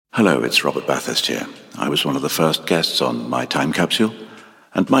Hello, it's Robert Bathurst here. I was one of the first guests on My Time Capsule,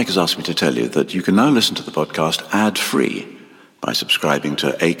 and Mike has asked me to tell you that you can now listen to the podcast ad-free by subscribing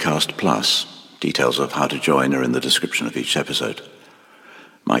to Acast Plus. Details of how to join are in the description of each episode.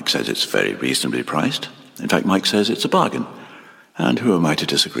 Mike says it's very reasonably priced. In fact, Mike says it's a bargain. And who am I to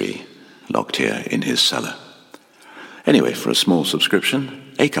disagree? Locked here in his cellar. Anyway, for a small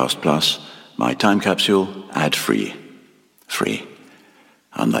subscription, Acast Plus, My Time Capsule, ad-free. Free.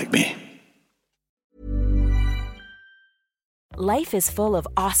 Unlike me. Life is full of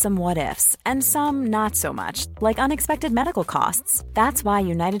awesome what-ifs, and some not so much, like unexpected medical costs. That's why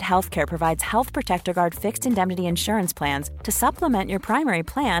United Healthcare provides Health Protector Guard fixed indemnity insurance plans to supplement your primary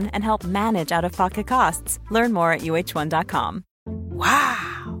plan and help manage out-of-pocket costs. Learn more at uh1.com.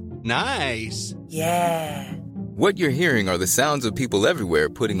 Wow. Nice. Yeah. What you're hearing are the sounds of people everywhere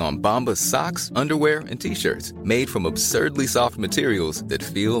putting on Bombas socks, underwear, and T-shirts made from absurdly soft materials that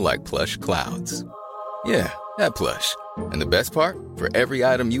feel like plush clouds. Yeah, that plush. And the best part? For every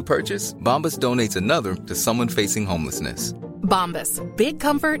item you purchase, Bombas donates another to someone facing homelessness. Bombas. Big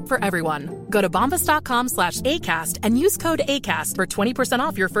comfort for everyone. Go to bombas.com/ACAST and use code ACAST for 20%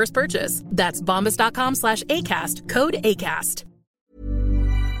 off your first purchase. That's bombas.com/ACAST. Code ACAST.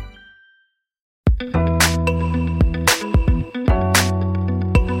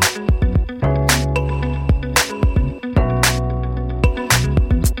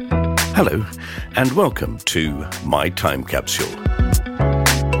 Hello, and welcome to My Time Capsule.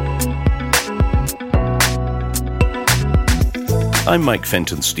 I'm Mike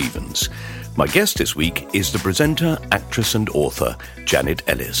Fenton-Stevens. My guest this week is the presenter, actress and author, Janet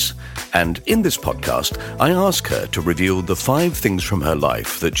Ellis. And in this podcast, I ask her to reveal the 5 things from her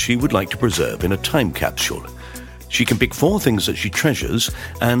life that she would like to preserve in a time capsule. She can pick 4 things that she treasures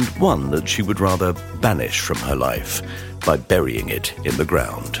and 1 that she would rather banish from her life by burying it in the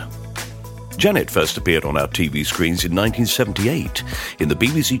ground. Janet first appeared on our TV screens in 1978 in the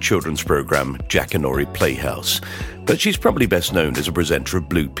BBC children's programme Jackanory Playhouse, but she's probably best known as a presenter of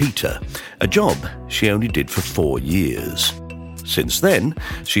Blue Peter, a job she only did for 4 years. Since then,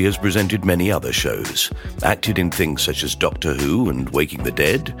 she has presented many other shows, acted in things such as Doctor Who and Waking the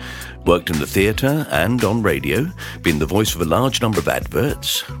Dead, worked in the theatre and on radio, been the voice of a large number of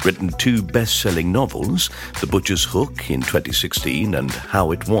adverts, written 2 best-selling novels, The Butcher's Hook in 2016 and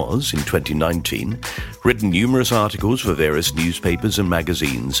How It Was in 2019, written numerous articles for various newspapers and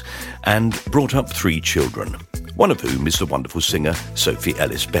magazines, and brought up 3 children, one of whom is the wonderful singer Sophie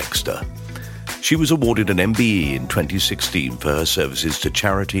Ellis-Bextor. She was awarded an MBE in 2016 for her services to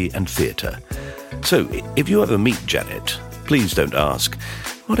charity and theatre. So, if you ever meet Janet, please don't ask,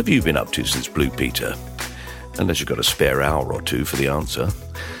 what have you been up to since Blue Peter? Unless you've got a spare hour or 2 for the answer.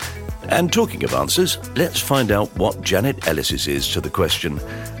 And talking of answers, let's find out what Janet Ellis's is to the question,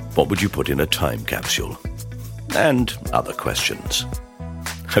 what would you put in a time capsule? And other questions.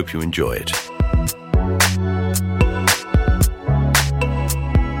 Hope you enjoy it.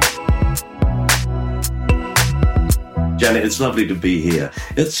 Janet, it's lovely to be here.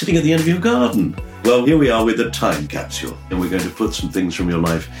 It's sitting at the end of your garden. Well, here we are with a time capsule, and we're going to put some things from your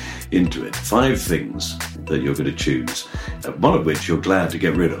life into it. 5 things that you're going to choose, one of which you're glad to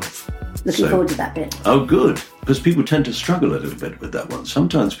get rid of. Looking forward to that bit. Oh, good. Because people tend to struggle a little bit with that one.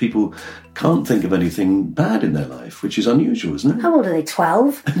 Sometimes people can't think of anything bad in their life, which is unusual, isn't it? How old are they?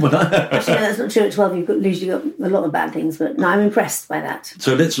 12? Actually, no, that's not true. At 12, you've usually got a lot of bad things, but no, I'm impressed by that.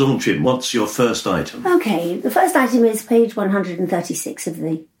 So let's launch in. What's your first item? Okay, the first item is page 136 of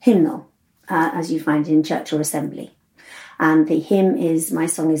the hymnal, as you find in church or assembly. And the hymn is My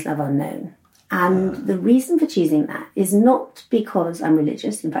Song is Love Unknown. And the reason for choosing that is not because I'm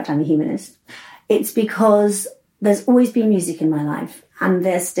religious, in fact I'm a humanist, it's because there's always been music in my life, and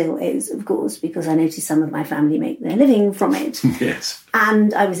there still is, of course, because I notice some of my family make their living from it. Yes.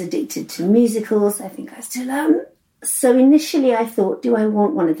 And I was addicted to musicals, I think I still am. So initially I thought, do I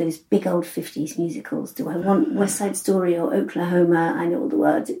want one of those big old 50s musicals? Do I want West Side Story or Oklahoma? I know all the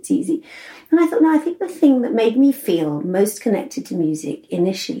words, it's easy. And I thought, no, I think the thing that made me feel most connected to music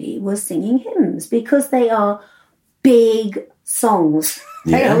initially was singing hymns, because they are big songs.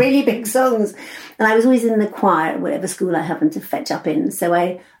 They are really big songs. And I was always in the choir at whatever school I happened to fetch up in, so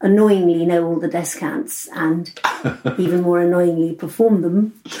I annoyingly know all the descants and even more annoyingly perform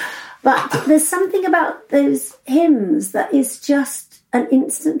them. But there's something about those hymns that is just an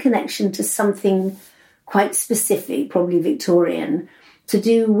instant connection to something quite specific, probably Victorian, to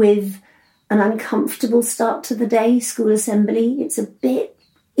do with an uncomfortable start to the day, school assembly. It's a bit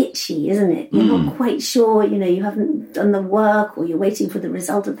itchy, isn't it? You're not quite sure, you haven't done the work, or you're waiting for the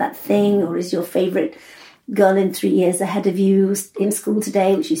result of that thing, or is your favourite girl in 3 years ahead of you in school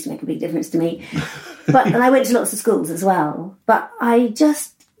today, which used to make a big difference to me. And I went to lots of schools as well. But I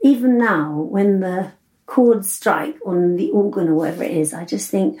just, even now, when the chords strike on the organ or whatever it is, I just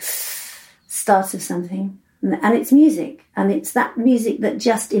think, start of something. And it's music. And it's that music that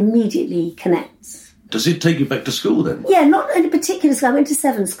just immediately connects. Does it take you back to school then? Yeah, not in a particular school. I went to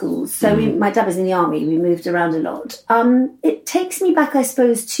 7 schools. So my dad was in the army. We moved around a lot. It takes me back, I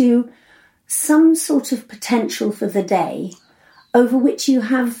suppose, to some sort of potential for the day over which you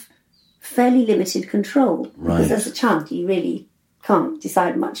have fairly limited control. Right. Because as a child, you really can't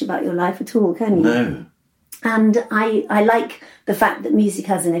decide much about your life at all, can you? No. And I like the fact that music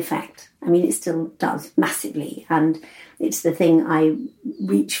has an effect. I mean, it still does massively. And it's the thing I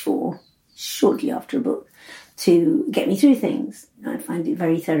reach for shortly after a book to get me through things. I find it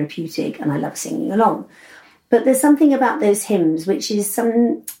very therapeutic and I love singing along. But there's something about those hymns which is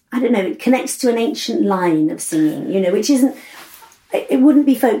it connects to an ancient line of singing, which isn't, it wouldn't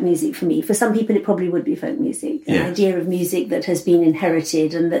be folk music for me. For some people it probably would be folk music. An idea of music that has been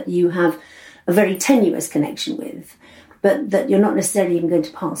inherited and that you have a very tenuous connection with, but that you're not necessarily even going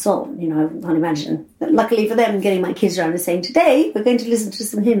to pass on. I can't imagine that, luckily for them, getting my kids around and saying, today we're going to listen to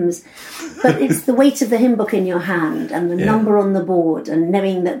some hymns. But it's the weight of the hymn book in your hand and the number on the board and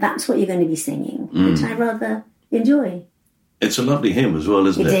knowing that that's what you're going to be singing, which I rather enjoy. It's a lovely hymn as well,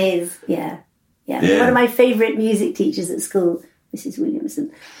 isn't it? It is, yeah. One of my favourite music teachers at school, Mrs.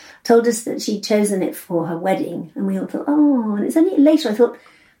 Williamson, told us that she'd chosen it for her wedding. And we all thought, and it's only later I thought,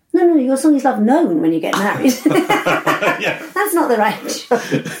 no, your song is Love Known when you get married. That's not the right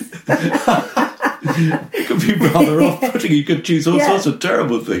choice. It could be rather off-putting. You could choose all sorts of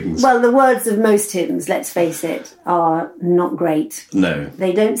terrible things. Well, the words of most hymns, let's face it, are not great. No.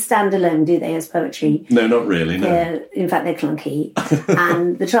 They don't stand alone, do they, as poetry? No, not really, no. In fact, they're clunky.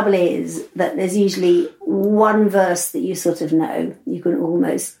 And the trouble is that there's usually one verse that you sort of know. You can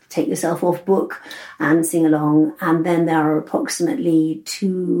almost take yourself off book and sing along. And then there are approximately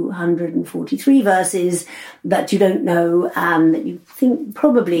 243 verses that you don't know and that you think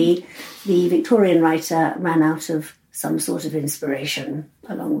probably the Victorian writer ran out of some sort of inspiration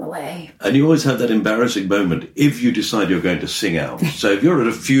along the way. And you always have that embarrassing moment if you decide you're going to sing out. So if you're at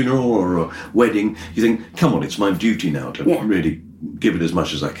a funeral or a wedding, you think, come on, it's my duty now to really give it as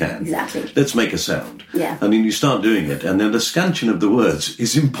much as I can. Exactly. Let's make a sound. Yeah. And then you start doing it, and then the scansion of the words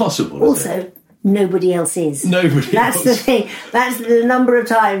is impossible. Also, nobody else is. That's the thing. That's the number of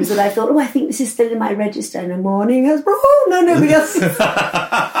times that I thought, I think this is still in my register in the morning. Nobody else is.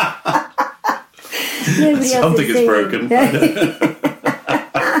 Nobody else Something is broken.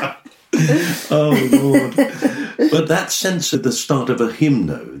 Oh, Lord. But that sense at the start of a hymn,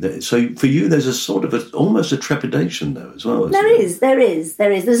 though, so for you there's a sort of almost a trepidation, though, as well. There is.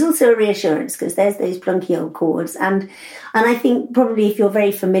 There's also a reassurance because there's those plunky old chords. And I think probably if you're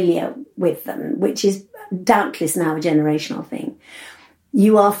very familiar with them, which is doubtless now a generational thing,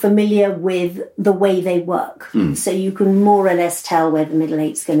 you are familiar with the way they work. So you can more or less tell where the middle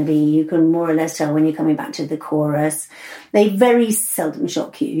eight's going to be. You can more or less tell when you're coming back to the chorus. They very seldom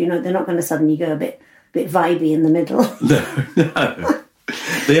shock you. They're not going to suddenly go a bit vibey in the middle. No.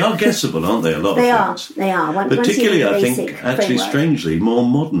 They are guessable, aren't they? A lot of things. They are. Particularly, I think, actually, strangely, more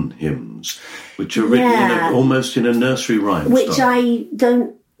modern hymns, which are written almost in a nursery rhyme which style. I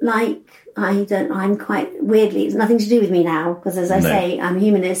don't like. I'm quite, weirdly, it's nothing to do with me now, because as I say, I'm a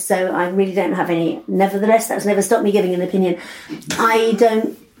humanist, so I really don't have any. Nevertheless, that's never stopped me giving an opinion. I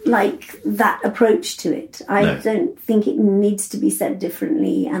don't like that approach to it. I don't think it needs to be said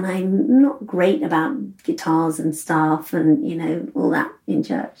differently, and I'm not great about guitars and stuff and, all that in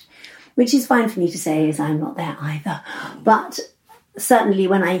church, which is fine for me to say, as I'm not there either. But certainly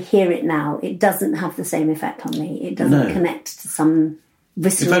when I hear it now, it doesn't have the same effect on me. It doesn't connect to some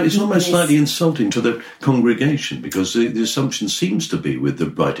visceral... In fact, it's almost slightly insulting to the congregation, because the assumption seems to be with the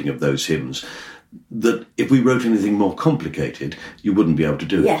writing of those hymns that if we wrote anything more complicated, you wouldn't be able to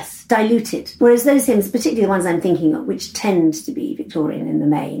do it. Yes, diluted. Whereas those hymns, particularly the ones I'm thinking of, which tend to be Victorian in the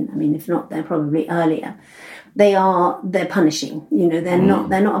main, I mean, if not, they're probably earlier, they're punishing. They're not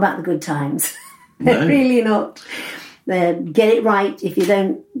about the good times. They're really not. Get it right. If you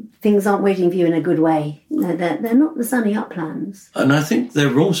don't, things aren't waiting for you in a good way. No, they're not the sunny uplands. And I think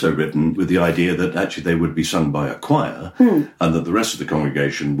they're also written with the idea that actually they would be sung by a choir and that the rest of the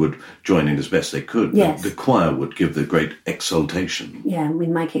congregation would join in as best they could. Yes. The choir would give the great exaltation. Yeah,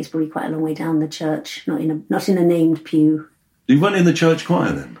 in my case, probably quite a long way down the church, not in a named pew. You weren't in the church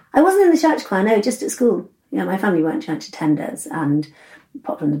choir then? I wasn't in the church choir, no, just at school. My family weren't church attenders, and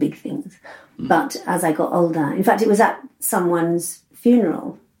apart from the big things. But as I got older, in fact, it was at someone's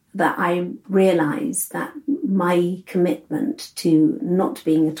funeral, that I realised that my commitment to not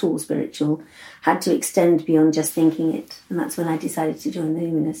being at all spiritual had to extend beyond just thinking it. And that's when I decided to join the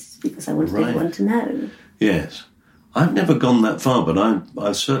Humanists, because I wanted everyone to know. Yes. I've never gone that far, but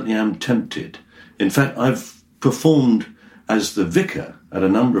I certainly am tempted. In fact, I've performed as the vicar at a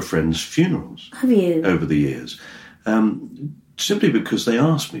number of friends' funerals. Have you? Over the years. Simply because they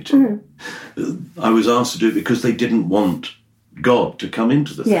asked me to. I was asked to do it because they didn't want God to come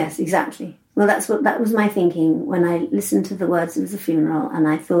into the thing. Yes, exactly. Well, that was my thinking when I listened to the words of the funeral, and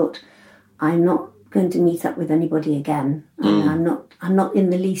I thought, I'm not going to meet up with anybody again. I'm not in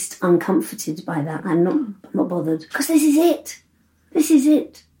the least uncomforted by that. I'm not bothered, because this is it. This is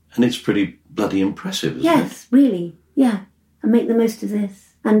it. And it's pretty bloody impressive, isn't it? Yes, really. Yeah. And make the most of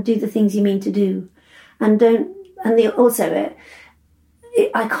this, and do the things you mean to do, and don't. And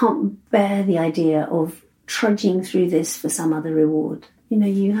I can't bear the idea of trudging through this for some other reward. You know,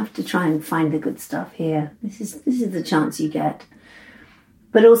 you have to try and find the good stuff here. This is the chance you get.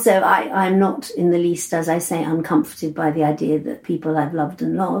 But also, I'm not in the least, as I say, uncomforted by the idea that people I've loved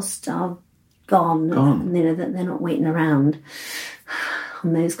and lost are gone. And, you know, that they're not waiting around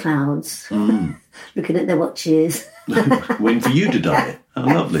on those clouds, looking at their watches. Waiting for you to die. How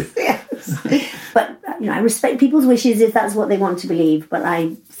lovely. Yes. But, you know, I respect people's wishes if that's what they want to believe, but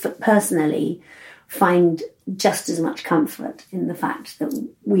I personally find just as much comfort in the fact that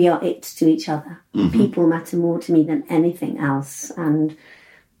we are it to each other. People matter more to me than anything else, and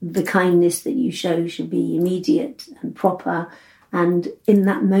the kindness that you show should be immediate and proper and in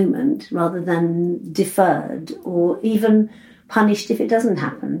that moment, rather than deferred or even punished if it doesn't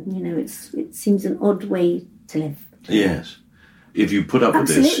happen. You know, it seems an odd way to live. Yes. If you put up with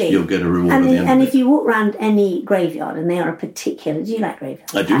this, you'll get a reward at the end And of it. if you walk around any graveyard, and they are a particular... Do you like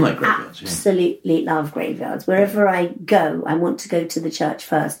graveyards? I do like graveyards, absolutely love graveyards. Wherever I go, I want to go to the church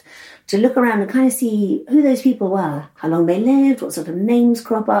first to look around and kind of see who those people were, how long they lived, what sort of names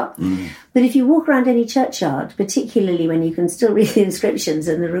crop up. But if you walk around any churchyard, particularly when you can still read the inscriptions,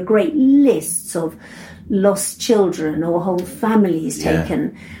 and there are great lists of lost children or whole families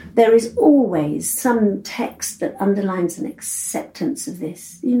taken... There is always some text that underlines an acceptance of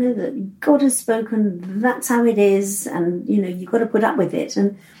this. You know, that God has spoken, that's how it is, and, you know, you've got to put up with it.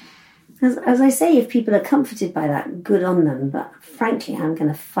 And as I say, if people are comforted by that, good on them. But frankly, I'm going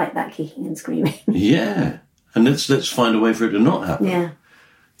to fight that kicking and screaming. Yeah. And let's find a way for it to not happen. Yeah.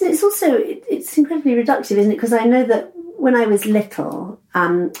 It's also, it's incredibly reductive, isn't it? Because I know that when I was little,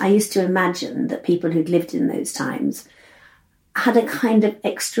 I used to imagine that people who'd lived in those times had a kind of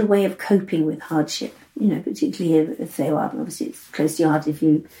extra way of coping with hardship, you know, particularly if they were, obviously it's close to your heart if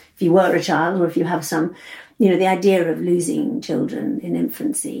you were a child, or if you have some, you know, the idea of losing children in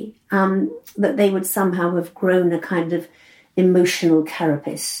infancy, that they would somehow have grown a kind of emotional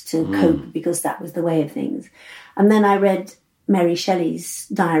carapace to cope, because that was the way of things. And then I read Mary Shelley's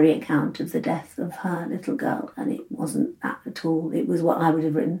diary account of the death of her little girl, and it wasn't that at all. It was what I would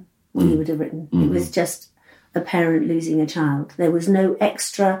have written, what you would have written. It was just a parent losing a child. There was no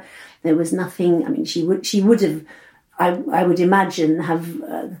extra. There was nothing. I mean, she would have, I would imagine,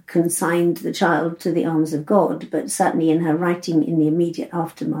 have consigned the child to the arms of God, but certainly in her writing in the immediate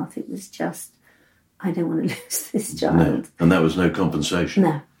aftermath, it was just, I don't want to lose this child. No, and that was no compensation.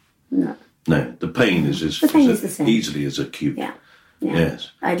 No. No, the pain is the same. Easily as acute. Yeah.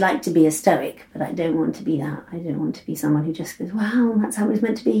 Yes. I'd like to be a stoic, but I don't want to be that. I don't want to be someone who just goes, wow, that's how it was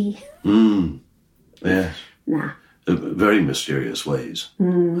meant to be. Yes. Nah. Very mysterious ways,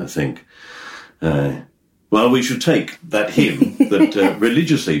 I think. Well, we should take that hymn that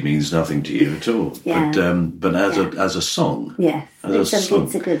religiously means nothing to you at all, but as a song. Yes,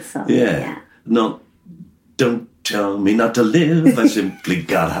 it's a good song. Yeah. Not, don't tell me not to live, I simply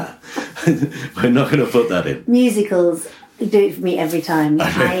gotta. We're not going to put that in. Musicals do it for me every time.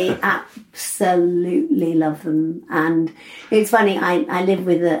 I absolutely love them. And it's funny, I live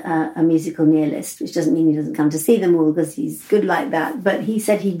with a musical nihilist, which doesn't mean he doesn't come to see them all, because he's good like that. But he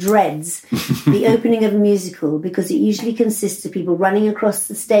said he dreads the opening of a musical because it usually consists of people running across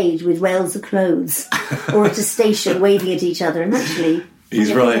the stage with rails of clothes or at a station waving at each other. And actually...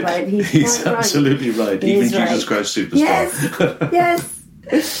 He's right. He's absolutely right. Even Jesus Christ Superstar.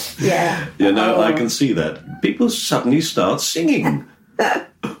 Yes. Yeah. You know, I can see that. People suddenly start singing.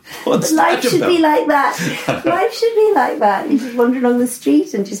 What's Life that should about? be like that. Life should be like that. You just wander along the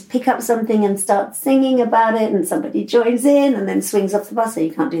street and just pick up something and start singing about it, and somebody joins in and then swings off the bus. So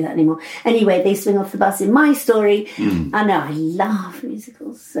you can't do that anymore. Anyway, they swing off the bus in my story. I know, I love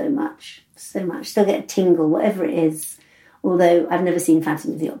musicals so much. So much. Still get a tingle, whatever it is. Although I've never seen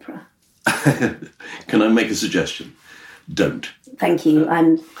Phantom of the Opera. Can I make a suggestion? don't. Thank you.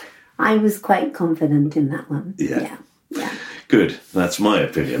 I was quite confident in that one. Yeah. Good. That's my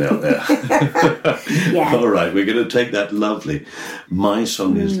opinion out there. Yeah. All right, we're going to take that lovely. My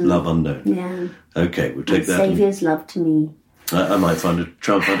song is Love Unknown. Yeah. Okay, we'll take that. Saviour's love to me. I might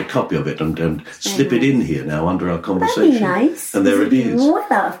try and find a copy of it and slip it in here now under our conversation. That'd be nice. And there it is. Well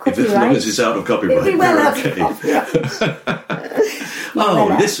out of copyright. As long as it's out of copyright, It'd be well out okay. of copyright.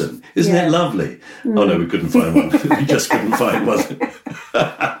 Oh, listen, isn't it lovely? Oh no, we couldn't find one. We just couldn't find one.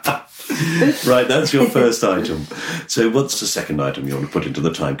 Right, that's your first item. So what's the second item you want to put into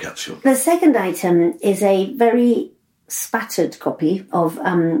the time capsule? The second item is a very spattered copy of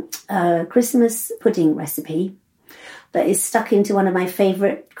a Christmas pudding recipe that is stuck into one of my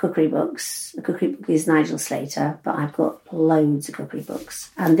favourite cookery books. The cookery book is Nigel Slater, but I've got loads of cookery books.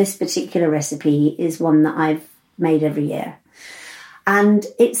 And this particular recipe is one that I've made every year. And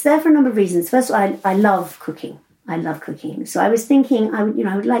it's there for a number of reasons. First of all, I love cooking. I love cooking. So I was thinking I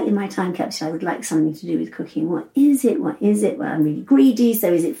would like in my time capsule, I would like something to do with cooking. What is it? Well, I'm really greedy,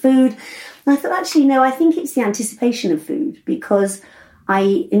 so is it food? And I thought, actually, no, I think it's the anticipation of food because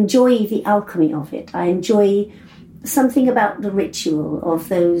I enjoy the alchemy of it. I enjoy something about the ritual of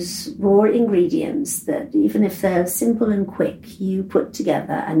those raw ingredients that, even if they're simple and quick, you put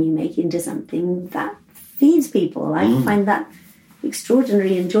together and you make into something that feeds people. I find that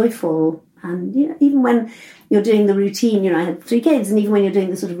extraordinary and joyful. And even when you're doing the routine, I had 3 kids, and even when you're doing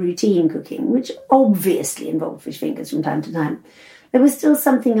the sort of routine cooking, which obviously involved fish fingers from time to time, there was still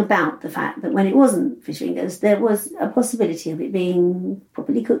something about the fact that when it wasn't fish fingers, there was a possibility of it being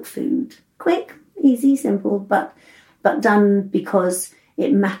properly cooked food. Quick, easy, simple, but done because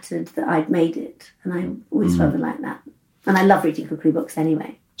it mattered that I'd made it. And I always felt like that. And I love reading cookery books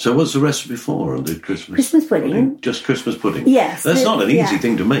anyway. So what's the recipe for on the Christmas pudding? Just Christmas pudding? Yes. That's not an easy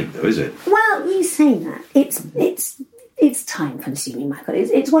thing to make, though, is it? Well, you say that. It's time-consuming, Michael.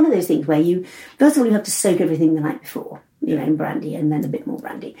 It's one of those things where first of all, you have to soak everything the night before, in brandy and then a bit more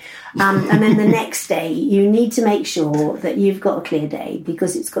brandy. And then the next day, you need to make sure that you've got a clear day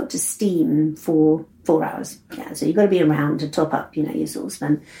because it's got to steam for 4 hours. Yeah, so you've got to be around to top up, your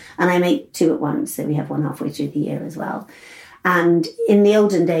saucepan. And I make 2 at once, so we have one halfway through the year as well. And in the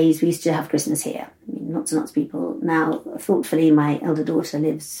olden days, we used to have Christmas here. Lots and lots of people. Now, thoughtfully, my elder daughter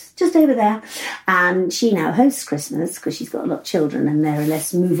lives just over there, and she now hosts Christmas because she's got a lot of children, and they're a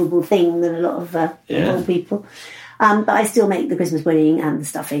less movable thing than a lot of old people. But I still make the Christmas pudding and the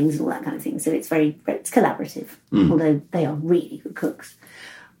stuffings and all that kind of thing. So it's it's collaborative, although they are really good cooks.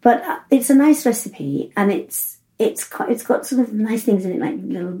 But it's a nice recipe, and it's got sort of nice things in it, like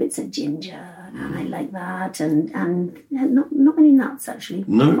little bits of ginger, and I like that, and not many nuts, actually.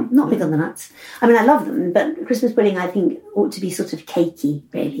 No. Not big on the nuts. I mean, I love them, but Christmas pudding, I think, ought to be sort of cakey,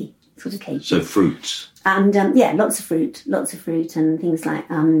 really. Sort of cakey. So fruits. And, lots of fruit, and things like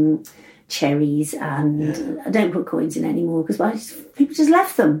cherries, and I don't put coins in anymore because people just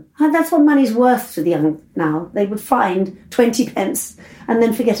left them. That's what money's worth to the young now. They would find 20 pence and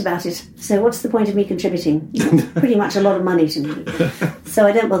then forget about it. So what's the point of me contributing? Pretty much a lot of money to me. So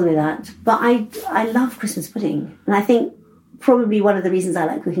I don't bother with that. But I love Christmas pudding. And I think probably one of the reasons I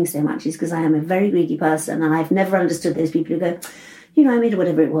like cooking so much is because I am a very greedy person, and I've never understood those people who go, I made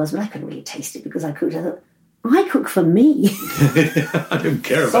whatever it was, but I couldn't really taste it because I cooked. I thought, I cook for me. I don't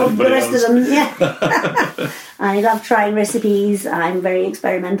care about the rest of them. Yeah. I love trying recipes. I'm very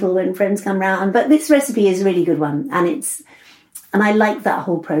experimental when friends come round. But this recipe is a really good one, and I like that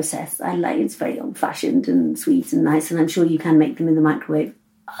whole process. It's very old-fashioned and sweet and nice, and I'm sure you can make them in the microwave.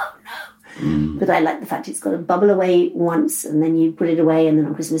 Oh no! But I like the fact it's got to bubble away once, and then you put it away, and then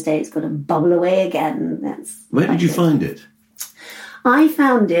on Christmas Day it's got to bubble away again. Where did you find it? I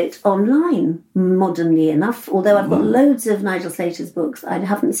found it online, modernly enough, although I've got loads of Nigel Slater's books. I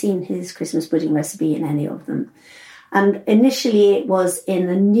haven't seen his Christmas pudding recipe in any of them. And initially it was in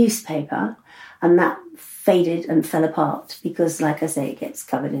a newspaper, and that faded and fell apart because, like I say, it gets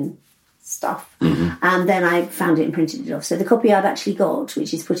covered in stuff. And then I found it and printed it off. So the copy I've actually got,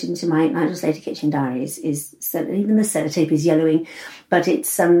 which is put into my Nigel Slater Kitchen Diaries, is even the sellotape is yellowing, but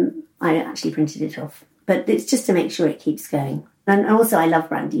it's I actually printed it off. But it's just to make sure it keeps going. And also I love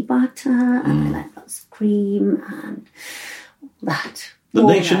brandy butter, and I like lots of cream and that. The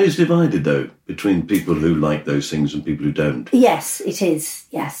nation is divided, though, between people who like those things and people who don't. Yes, it is,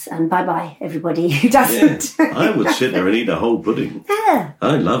 yes. And bye-bye, everybody who doesn't. Yeah. I would sit there and eat a whole pudding. Yeah.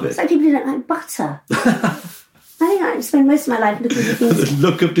 I love it. It's like people who don't like butter. I think I spend most of my life looking at things the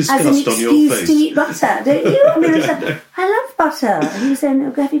look of disgust as an on your face. excuse to eat butter, don't you? I mean, I love butter. And you say,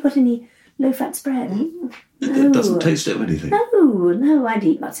 have you got any low-fat spread. It doesn't taste of anything. No, I'd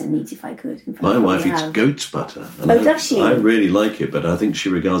eat butter meat if I could. In fact, My wife I eats have. goat's butter. And Does she? I really like it, but I think she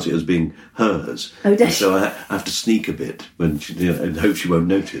regards it as being hers. Does and she? so I have to sneak a bit when she, and hope she won't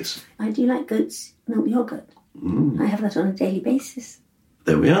notice. I do like goat's milk yoghurt. I have that on a daily basis.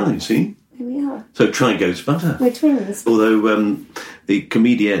 There we are, you see. There we are. So try goat's butter. We're twins. Although the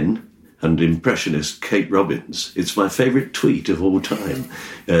comedienne and impressionist Kate Robbins, it's my favourite tweet of all time.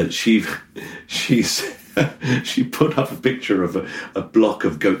 She put up a picture of a block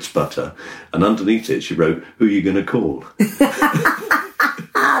of goat's butter, and underneath it she wrote, "Who are you going to call?"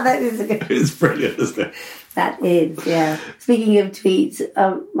 That is a good. It's brilliant, isn't it? That is, yeah. Speaking of tweets,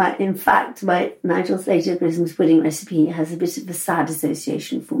 my Nigel Slater Christmas pudding recipe has a bit of a sad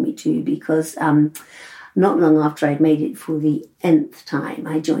association for me too, because not long after I'd made it for the nth time,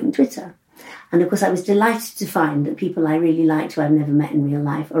 I joined Twitter. And of course, I was delighted to find that people I really liked who I've never met in real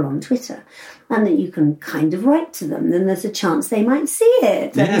life are on Twitter, and that you can kind of write to them, then there's a chance they might see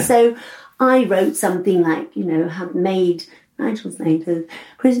it. Yeah. And so I wrote something like, had made Nigel Slater's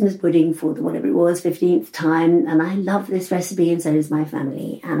Christmas pudding for the, whatever it was, 15th time, and I love this recipe and so does my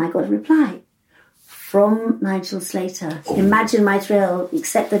family. And I got a reply from Nigel Slater. Oh. Imagine my thrill,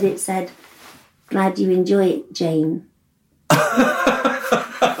 except that it said, "Glad you enjoy it, Jane."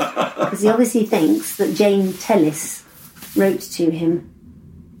 Because he obviously thinks that Jane Tellis wrote to him.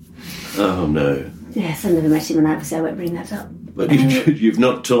 Oh, no. Yes, I've never met him, and obviously I won't bring that up. But you've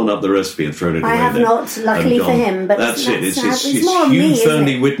not torn up the recipe and thrown it away. I have then, not, luckily and for gone, him. But that's it. It's more on me, Hugh isn't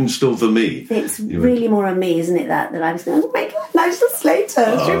Fearnley it? Whittenstall for me. It's really more on me, isn't it, that I was going, oh my God, Nigel Slater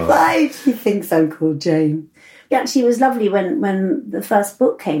has replied. He thinks I'm called Jane. Actually, it was lovely when the first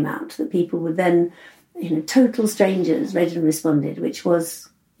book came out that people would then, total strangers read and responded, which was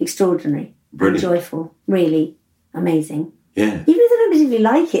extraordinary. Brilliant. And joyful. Really amazing. Yeah. Even if they don't particularly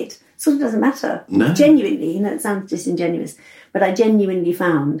like it, sort of doesn't matter. No. Genuinely, it sounds disingenuous, but I genuinely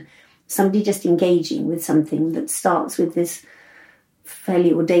found somebody just engaging with something that starts with this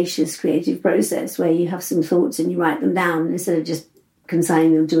fairly audacious creative process where you have some thoughts and you write them down, and instead of just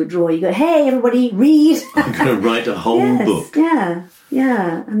consigning them to a drawer, you go, "Hey, everybody, read." I'm going to write a whole book.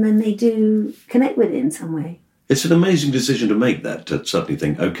 Yeah, and then they do connect with it in some way. It's an amazing decision to make, that, to suddenly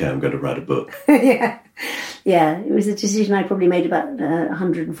think, OK, I'm going to write a book. Yeah, it was a decision I probably made about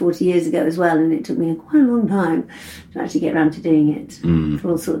 140 years ago as well, and it took me quite a long time to actually get around to doing it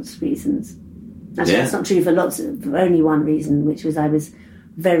for all sorts of reasons. Actually, that's not true for only one reason, which was I was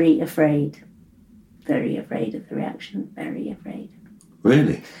very afraid of the reaction, very afraid.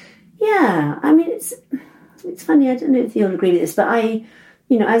 Really? Yeah, I mean, it's funny, I don't know if you'll agree with this, but I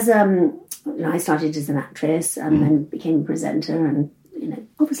started as an actress and then became a presenter, and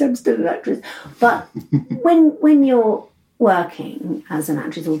obviously I'm still an actress. But when you're working as an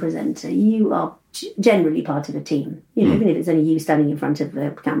actress or presenter, you are generally part of a team. Even if it's only you standing in front of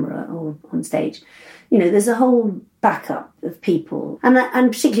the camera or on stage, there's a whole backup of people. And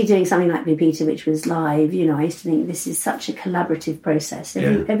particularly doing something like Blue Peter, which was live, I used to think this is such a collaborative process.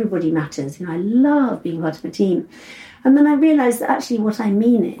 Everybody matters. I love being part of a team. And then I realised that actually what I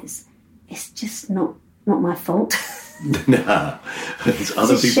mean is, it's just not my fault. Nah, it's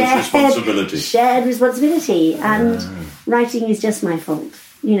other people's responsibility. Shared responsibility. And writing is just my fault.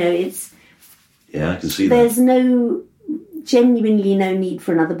 It's... Yeah, I can see that. There's genuinely no need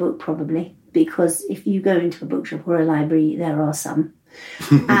for another book, probably, because if you go into a bookshop or a library, there are some.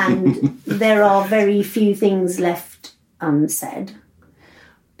 And there are very few things left unsaid.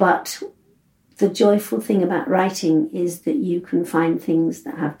 But the joyful thing about writing is that you can find things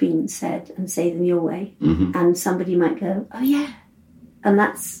that have been said and say them your way. Mm-hmm. And somebody might go, "Oh, yeah." And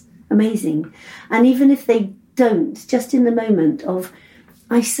that's amazing. And even if they don't, just in the moment of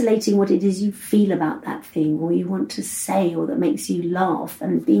isolating what it is you feel about that thing or you want to say or that makes you laugh,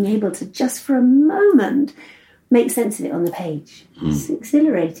 and being able to just for a moment make sense of it on the page. It's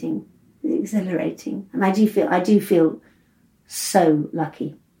exhilarating. It's exhilarating. And I do feel so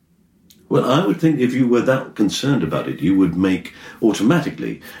lucky. Well, I would think if you were that concerned about it, you would make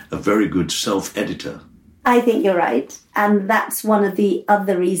automatically a very good self-editor. I think you're right. And that's one of the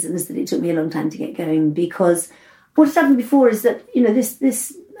other reasons that it took me a long time to get going, because what had happened before is that,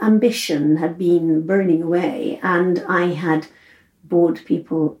 this ambition had been burning away, and I had bored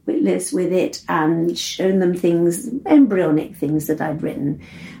people witless with it and shown them things, embryonic things that I'd written.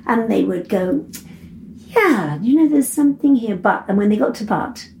 And they would go, "Yeah, there's something here, but..." And when they got to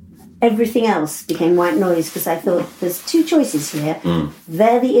 "but," everything else became white noise, because I thought, there's two choices here.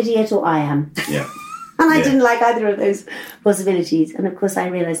 They're the idiot or I am. Yeah. And I didn't like either of those possibilities. And of course, I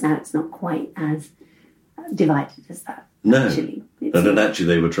realise now it's not quite as divided as that. No. Actually, And then actually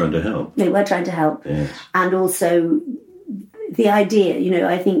they were trying to help. They were trying to help. Yes. And also the idea,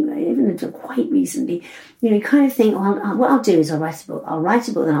 I think even until quite recently, you kind of think, well, what I'll do is I'll write a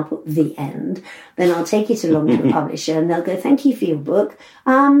book, then I'll put the end, then I'll take it along to a publisher and they'll go, thank you for your book.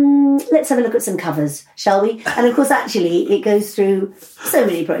 Let's have a look at some covers, shall we? And of course, actually, it goes through so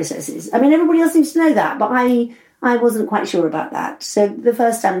many processes. I mean, everybody else seems to know that, but I wasn't quite sure about that. So the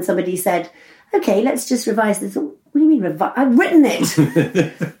first time somebody said, okay, let's just revise this. What do you mean revise? I've written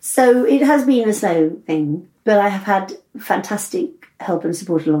it. So it has been a slow thing, but I have had fantastic help and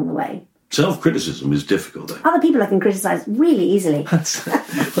support along the way. Self-criticism is difficult, though. Other people I can criticise really easily.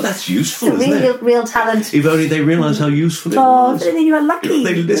 That's useful, isn't it? Real talent. If only they realise how useful it was. Oh, then you are lucky.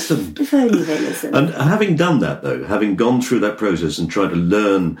 They listened. If only they listened. And having done that, though, having gone through that process and tried to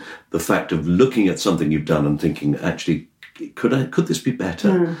learn the fact of looking at something you've done and thinking, actually, could this be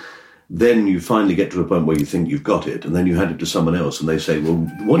better? Then you finally get to a point where you think you've got it, and then you hand it to someone else, and they say, well,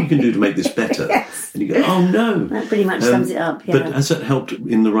 what you can do to make this better? Yes. And you go, oh, no. That pretty much sums it up, yeah. But has that helped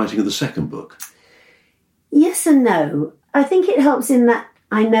in the writing of the second book? Yes and no. I think it helps in that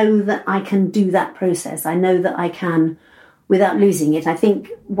I know that I can do that process. I know that I can without losing it. I think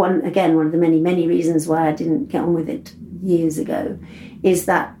one of the many, many reasons why I didn't get on with it years ago is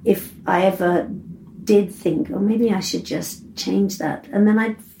that if I ever did think, oh, maybe I should just change that, and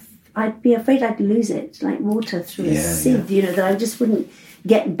then I'd be afraid I'd lose it, like water through a sieve, that I just wouldn't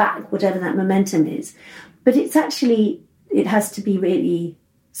get back whatever that momentum is. But it has to be really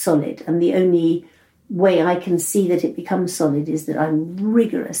solid. And the only way I can see that it becomes solid is that I'm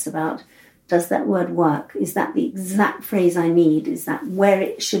rigorous about, does that word work? Is that the exact phrase I need? Is that where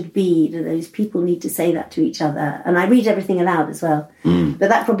it should be? Do those people need to say that to each other? And I read everything aloud as well. But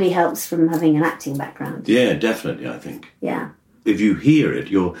that probably helps from having an acting background. Yeah, definitely, I think. Yeah. If you hear it,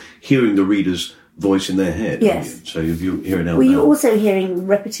 you're hearing the reader's voice in their head. Yes. So if you hear it out loud. You're loud. also hearing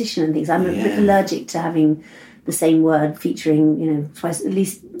repetition and things. I'm a bit allergic to having the same word featuring, twice, at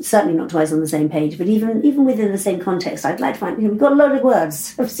least certainly not twice on the same page, but even within the same context, I'd like to find, we've got a load of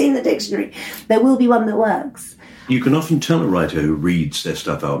words. I've seen the dictionary. There will be one that works. You can often tell a writer who reads their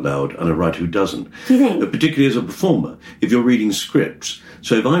stuff out loud and a writer who doesn't. Do you think? Particularly as a performer, if you're reading scripts.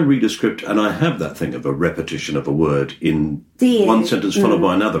 So if I read a script and I have that thing of a repetition of a word in one sentence followed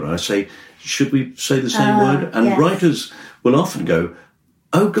by another, I say, should we say the same word? And writers will often go,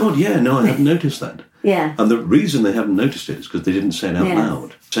 oh, God, yeah, no, I hadn't noticed that. Yeah. And the reason they haven't noticed it is because they didn't say it out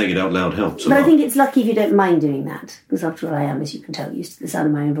loud. Saying it out loud helps a lot. But I think it's lucky if you don't mind doing that, because after all, I am, as you can tell, used to the sound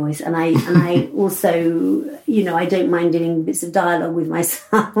of my own voice. And I also, I don't mind doing bits of dialogue with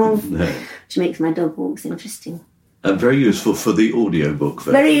myself, which makes my dog walks interesting. And very useful for the audiobook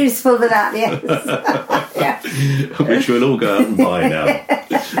version. Very useful for that, yes. Which we'll all go out and buy now.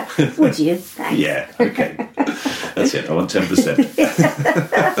 Would you? Thanks. Yeah, okay. That's it, I want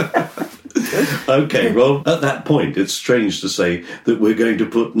 10%. Okay, well, at that point, it's strange to say that we're going to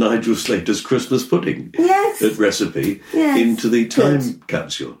put Nigel Slater's Christmas pudding recipe into the time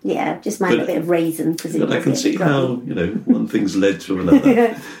capsule. Yeah, just mind a bit of raisin. But I can see how, one thing's led to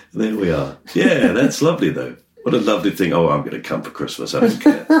another. There we are. Yeah, that's lovely, though. What a lovely thing. Oh, I'm going to come for Christmas. I don't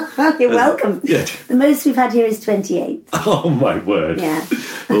care. You're welcome. Yeah. The most we've had here is 28. Oh, my word. Yeah.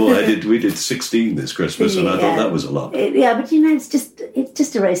 We did 16 this Christmas, and I thought that was a lot. But it's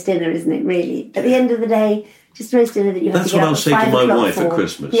just a roast dinner, isn't it, really? At the end of the day, just a roast dinner that you have to get up at 5 o'clock. That's what I'll say to my wife for. at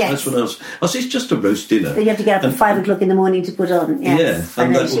Christmas. Yes. That's what I'll say, it's just a roast dinner. That you have to get up at 5 o'clock in the morning to put on. Yes. Yeah,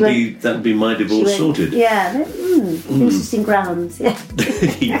 and that would be my divorce sorted. Yeah, interesting grounds. Yeah.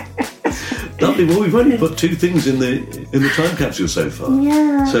 Lovely. Well, we've only put 2 things in the time capsule so far.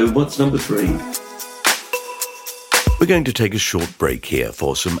 Yeah. So what's number 3? We're going to take a short break here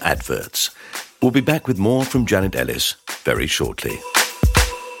for some adverts. We'll be back with more from Janet Ellis very shortly.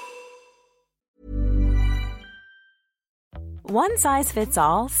 One size fits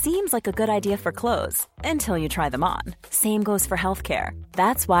all seems like a good idea for clothes until you try them on. Same goes for healthcare.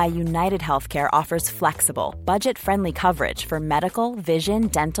 That's why United Healthcare offers flexible, budget-friendly coverage for medical, vision,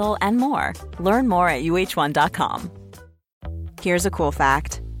 dental, and more. Learn more at uh1.com. Here's a cool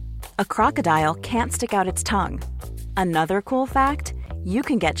fact. A crocodile can't stick out its tongue. Another cool fact, you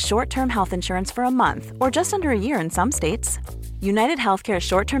can get short-term health insurance for a month or just under a year in some states. United Healthcare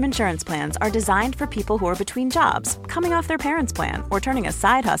short-term insurance plans are designed for people who are between jobs, coming off their parents' plan, or turning a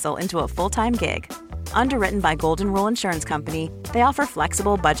side hustle into a full-time gig. Underwritten by Golden Rule Insurance Company, they offer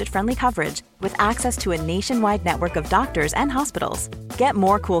flexible, budget-friendly coverage with access to a nationwide network of doctors and hospitals. Get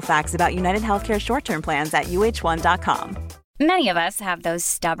more cool facts about United Healthcare short-term plans at uh1.com. Many of us have those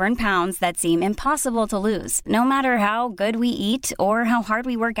stubborn pounds that seem impossible to lose, no matter how good we eat or how hard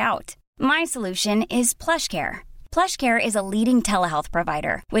we work out. My solution is PlushCare. PlushCare is a leading telehealth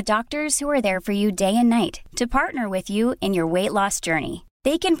provider with doctors who are there for you day and night to partner with you in your weight loss journey.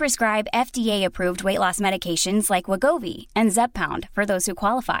 They can prescribe FDA-approved weight loss medications like Wegovy and Zepbound for those who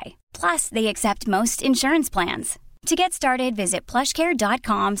qualify. Plus, they accept most insurance plans. To get started, visit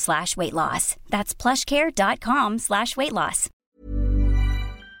plushcare.com/weightloss. That's plushcare.com/weightloss.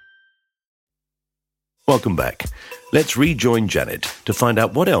 Welcome back. Let's rejoin Janet to find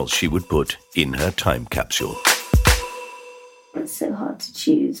out what else she would put in her time capsule. It's so hard to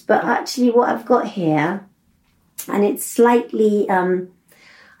choose. But actually what I've got here, and it's slightly, I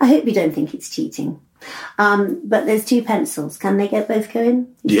hope you don't think it's cheating, but there's 2 pencils. Can they both go in?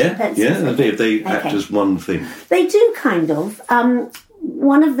 Yeah, if they act as one thing. They do, kind of.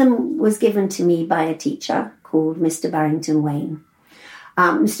 One of them was given to me by a teacher called Mr. Barrington Wayne.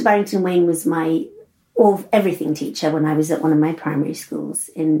 Mr. Barrington Wayne was my everything teacher when I was at one of my primary schools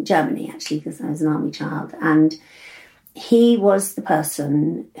in Germany, actually, because I was an army child. And he was the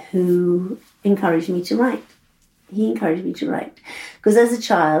person who encouraged me to write. He encouraged me to write. Because as a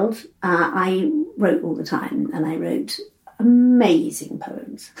child, I wrote all the time, and I wrote amazing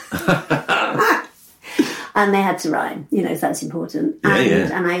poems. And they had to rhyme, so that's important.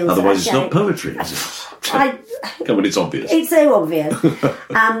 And I also, otherwise it's not poetry. Come on, it's obvious. It's so obvious. So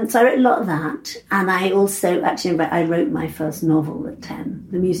I wrote a lot of that. And I also, I wrote my first novel at 10,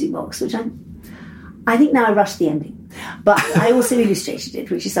 The Music Box, which I think now I rushed the ending. But I also illustrated it,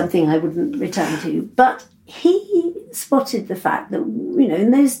 which is something I wouldn't return to. But he spotted the fact that,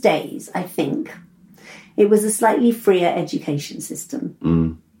 in those days, I think, it was a slightly freer education system.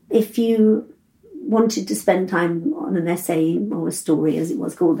 Mm. If you wanted to spend time on an essay or a story, as it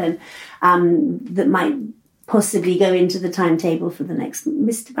was called then, that might possibly go into the timetable for the next,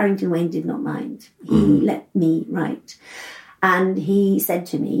 Mr. Barrington Wayne did not mind. He let me write. And he said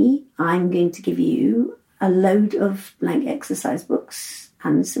to me, I'm going to give you a load of blank exercise books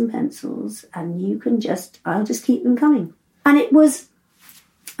and some pencils, and I'll just keep them coming. And it was,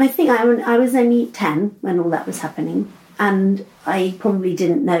 I think I was only 10 when all that was happening, and I probably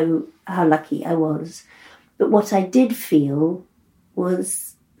didn't know how lucky I was. But what I did feel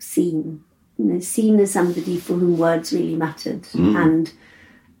was seen, seen as somebody for whom words really mattered, and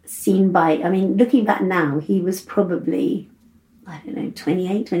seen by, looking back now, he was probably,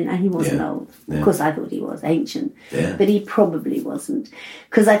 28, 29, he wasn't old. Yeah. Of course, I thought he was ancient, but he probably wasn't.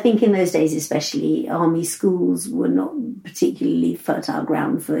 Because I think in those days, especially, army schools were not particularly fertile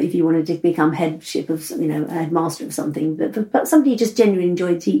ground for, if you wanted to become headship of, a headmaster of something, but somebody who just genuinely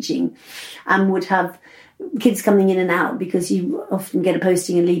enjoyed teaching and would have kids coming in and out, because you often get a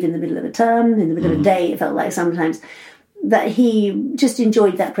posting and leave in the middle of a term, in the middle of a day, it felt like sometimes, that he just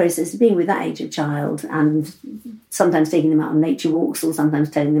enjoyed that process of being with that age of child, and sometimes taking them out on nature walks, or sometimes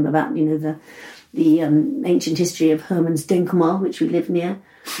telling them about, the ancient history of Herman's Denkmal, which we lived near,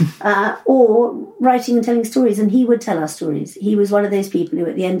 or writing and telling stories. And he would tell us stories. He was one of those people who,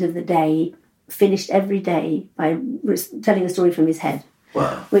 at the end of the day, finished every day by telling a story from his head.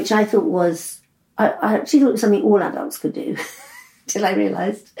 Wow. Which I thought was, I actually thought it was something all adults could do, till I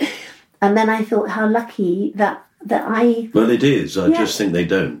realised. And then I thought how lucky that I... Well, it is. I just think they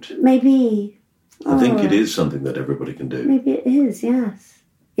don't. Maybe. I think it is something that everybody can do. Maybe it is, yes.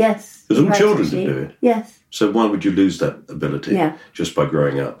 Yes. Because all children can do it. Yes. So why would you lose that ability just by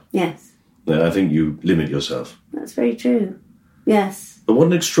growing up? Yes. I think you limit yourself. That's very true. Yes. But what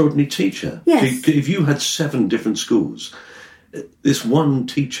an extraordinary teacher. Yes. If you had 7 different schools, this one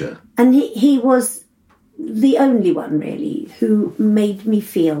teacher... And he was the only one, really, who made me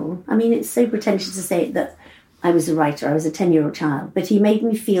feel... it's so pretentious to say it, that I was a writer. I was a 10-year-old child. But he made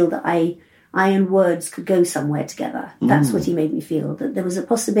me feel that I and words could go somewhere together. That's what he made me feel, that there was a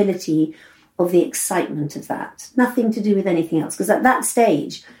possibility of the excitement of that. Nothing to do with anything else. Because at that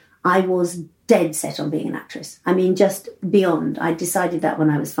stage, I was dead set on being an actress. Just beyond. I decided that when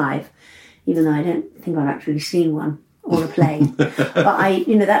I was 5, even though I don't think I've actually seen one or a play. But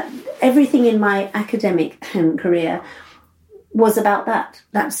that everything in my academic career was about that.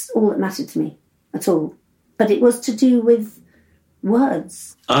 That's all that mattered to me at all. But it was to do with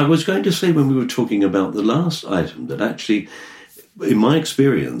words. I was going to say when we were talking about the last item that actually, in my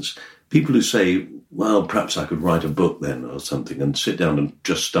experience, people who say, well, perhaps I could write a book then or something, and sit down and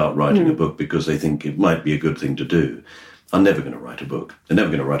just start writing a book because they think it might be a good thing to do, are never going to write a book. They're never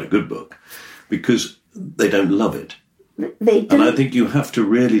going to write a good book because they don't love it. They don't. And I think you have to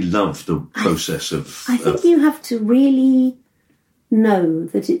really love the process of... I think you have to really know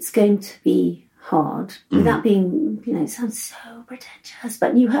that it's going to be hard without being, it sounds so pretentious,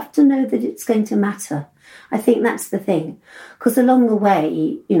 but you have to know that it's going to matter. I think that's the thing. Because along the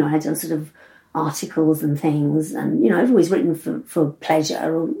way, I had done sort of articles and things. And, I've always written for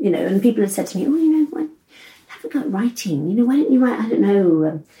pleasure, or, and people have said to me, why have a go at writing? Why don't you write, I don't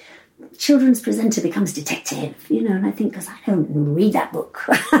know, children's presenter becomes detective, and I think, because I don't read that book.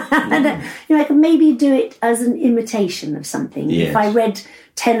 I can maybe do it as an imitation of something. Yes. If I read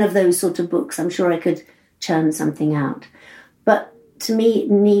 10 of those sort of books, I'm sure I could churn something out. But to me,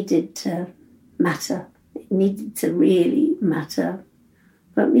 it needed to matter. It needed to really matter.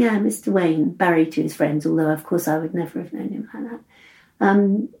 But yeah, Mr. Wayne, Barry to his friends, although of course I would never have known him like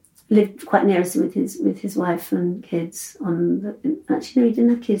that, lived quite near us with his wife and kids. Actually, no, he didn't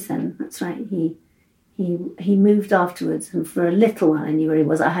have kids then. That's right. He moved afterwards, and for a little while I knew where he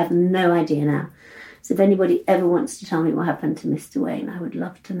was. I have no idea now. So if anybody ever wants to tell me what happened to Mr. Wayne, I would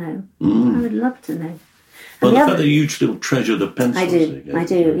love to know. I would love to know. Well, the fact that you still treasure the pencils. I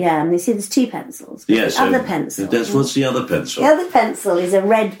do, yeah. And you see, there's 2 pencils. Yes. The other pencil. What's the other pencil? The other pencil is a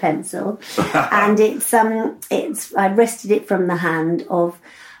red pencil, and it's I wrested it from the hand of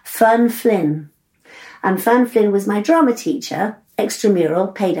Fern Flynn. And Fern Flynn was my drama teacher,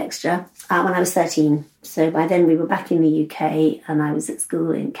 extramural, paid extra, when I was 13. So by then we were back in the UK, and I was at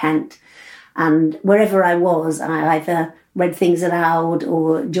school in Kent. And wherever I was, I either read things aloud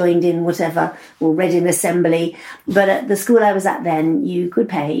or joined in whatever, or read in assembly. But at the school I was at then, you could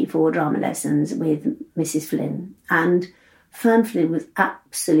pay for drama lessons with Mrs. Flynn. And Fern Flynn was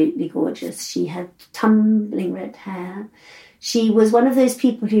absolutely gorgeous. She had tumbling red hair. She was one of those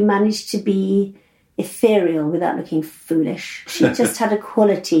people who managed to be ethereal without looking foolish. She just had a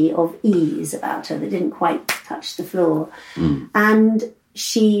quality of ease about her that didn't quite touch the floor. And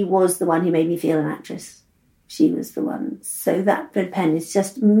she was the one who made me feel an actress. She was the one. So that red pen is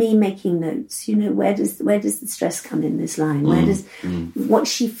just me making notes. Where does the stress come in this line? What's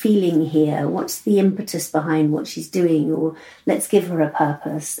she feeling here? What's the impetus behind what she's doing? Or let's give her a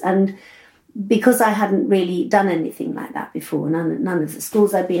purpose. And because I hadn't really done anything like that before, none of the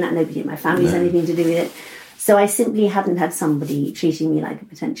schools I'd been at, nobody in my family has anything to do with it. So I simply hadn't had somebody treating me like a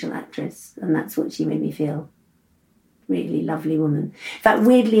potential actress. And that's what she made me feel. Really lovely woman. In fact,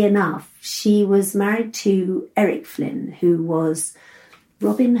 weirdly enough, she was married to Eric Flynn, who was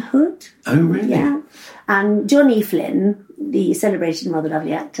Robin Hood. Oh, really? Yeah. And Johnny Flynn, the celebrated and rather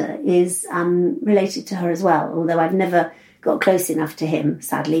lovely actor, is related to her as well, although I've never got close enough to him,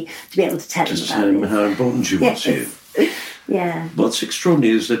 sadly, to be able to tell him about how important she was to you. Yeah. What's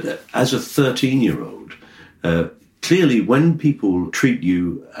extraordinary is that as a 13-year-old, clearly when people treat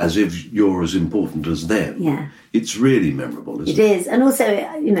you as if you're as important as them, it's really memorable, isn't it? It is. And also,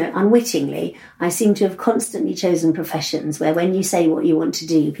 unwittingly, I seem to have constantly chosen professions where when you say what you want to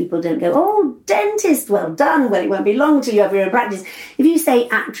do, people don't go, oh, dentist, well done, well, it won't be long till you have your own practice. If you say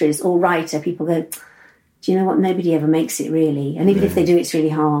actress or writer, people go, do you know what? Nobody ever makes it, really. And even if they do, it's really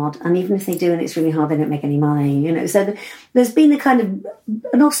hard. And even if they do and it's really hard, they don't make any money, So there's been a kind of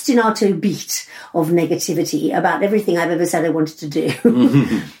an ostinato beat of negativity about everything I've ever said I wanted to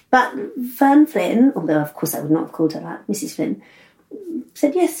do. But Fern Flynn, although of course I would not have called her that, Mrs. Flynn,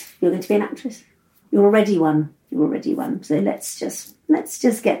 said, yes, you're going to be an actress. You're already one. You're already one. So let's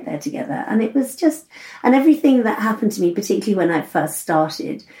just get there together. And it was just, and everything that happened to me, particularly when I first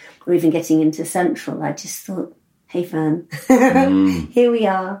started, or even getting into Central, I just thought, hey, Fern, here we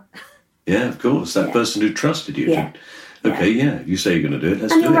are. Yeah, of course. That person who trusted you. Yeah. Okay, you say you're going to do it,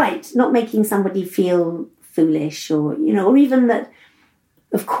 let's and do you're it. right, not making somebody feel foolish or even that,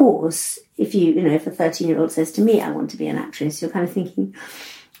 of course, if if a 13-year-old says to me, I want to be an actress, you're kind of thinking,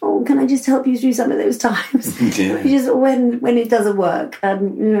 oh, can I just help you through some of those times? Just when it doesn't work.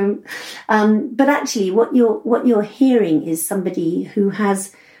 But actually, what you're hearing is somebody who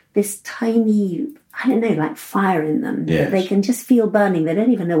has this tiny, I don't know, like fire in them that they can just feel burning. They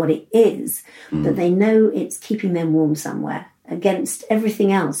don't even know what it is, but they know it's keeping them warm somewhere against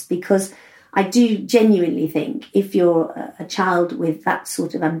everything else. Because I do genuinely think if you're a child with that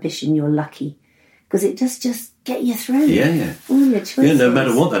sort of ambition, you're lucky. Because it does just get you through. Yeah. All your choices. Yeah, no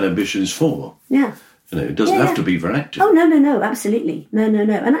matter what that ambition is for. Yeah. It doesn't have to be for acting. Oh, no, absolutely. No.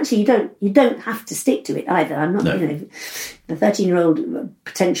 And actually, you don't have to stick to it either. I'm not, the 13-year-old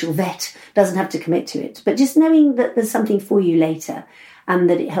potential vet doesn't have to commit to it. But just knowing that there's something for you later and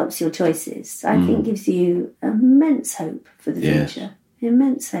that it helps your choices, I think gives you immense hope for the future.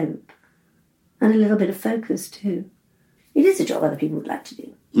 Immense hope. And a little bit of focus, too. It is a job other people would like to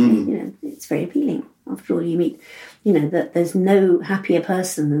do. It's very appealing. After all, you meet, that there's no happier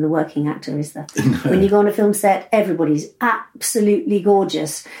person than the working actor, is there? No. When you go on a film set, everybody's absolutely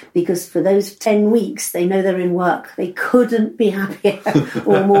gorgeous because for those 10 weeks, they know they're in work. They couldn't be happier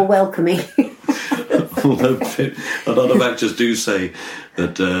or more welcoming. Although a lot of actors do say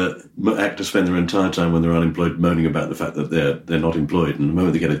that actors spend their entire time when they're unemployed moaning about the fact that they're not employed, and the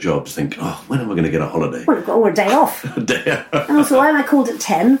moment they get a job, think, oh, when am I going to get a holiday? Well, I've got a day off. A day off. And also, why am I called at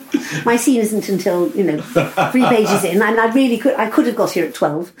 10? My scene isn't until, 3 pages in, and I could have got here at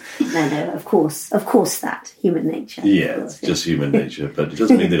 12. No, of course that, human nature. Yeah, it's just human nature, but it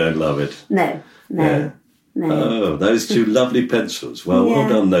doesn't mean they don't love it. No. No. Oh, those two lovely pencils. Well, well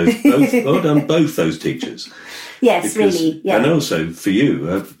done both those teachers. Yes, really. Yeah. And also for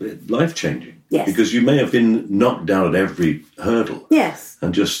you, life-changing. Yes. Because you may have been knocked down at every hurdle. Yes.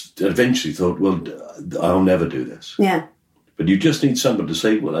 And just eventually thought, well, I'll never do this. Yeah. But you just need someone to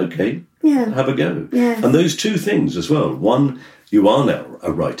say, well, okay, have a go. Yeah. And those two things as well. One, you are now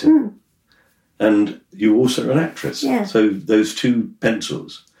a writer. And you also are an actress. Yeah. So those two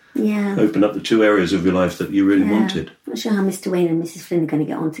pencils open up the two areas of your life that you really wanted. I'm not sure how Mr. Wayne and Mrs. Flynn are going to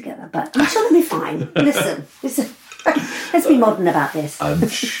get on together, but I'm sure they'll be fine. Listen, let's be modern about this. I'm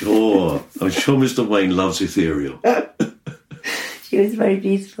sure Mr. Wayne loves Ethereal. She was very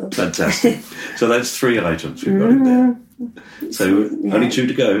beautiful. Fantastic. So that's 3 items we've got in there. So only 2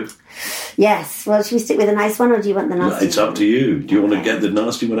 to go. Yes. Well, should we stick with a nice one, or do you want the nasty one? It's up to you. Do you want to get the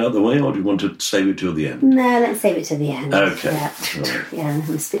nasty one out of the way, or do you want to save it till the end? No, let's save it to the end. Okay. Yeah, right.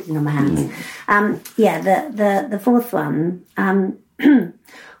 I'm spitting on my hands. The fourth one,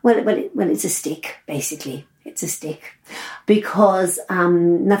 it's a stick, basically. It's a stick. Because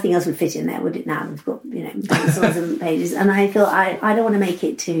nothing else would fit in there, would it now? We've got, pencils and pages. And I thought I don't want to make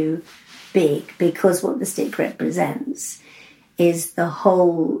it too big, because what the stick represents is the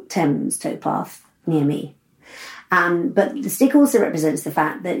whole Thames towpath near me. But the stick also represents the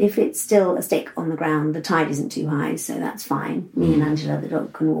fact that if it's still a stick on the ground, the tide isn't too high, so that's fine. Me and Angela, the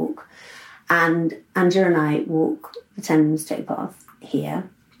dog, can walk. And Angela and I walk the Thames towpath here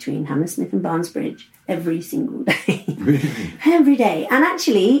between Hammersmith and Barnesbridge every single day. Really? Every day. And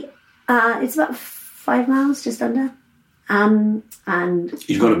actually, it's about 5 miles, just under. And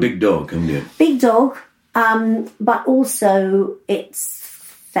you've got a big dog, haven't you? Big dog. But also it's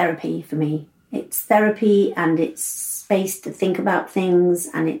therapy for me. It's therapy, and it's space to think about things,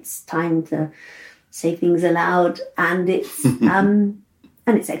 and it's time to say things aloud, and it's and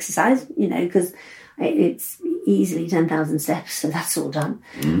it's exercise, because it's easily 10,000 steps, so that's all done.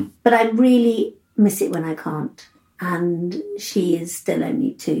 But I really miss it when I can't. And she is still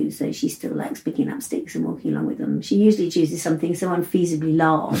only 2, so she still likes picking up sticks and walking along with them. She usually chooses something so unfeasibly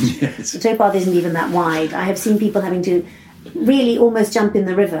large. Yes. The towpath isn't even that wide. I have seen people having to really almost jump in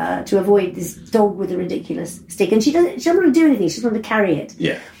the river to avoid this dog with a ridiculous stick. And she doesn't want to do anything. She doesn't want to carry it.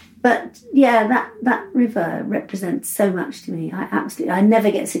 Yeah. But yeah, that river represents so much to me. I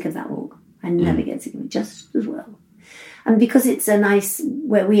never get sick of that walk. I never get sick of it, just as well. And because it's a nice,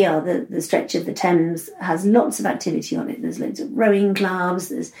 where we are, the stretch of the Thames has lots of activity on it. There's loads of rowing clubs,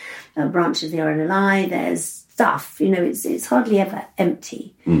 there's a branch of the RNLI, there's stuff, it's hardly ever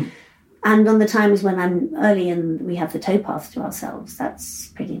empty. And on the times when I'm early and we have the towpath to ourselves, that's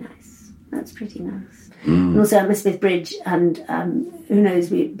pretty nice. And also Hammersmith Bridge, and who knows,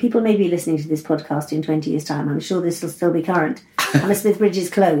 people may be listening to this podcast in 20 years' time. I'm sure this will still be current. Hammersmith Bridge is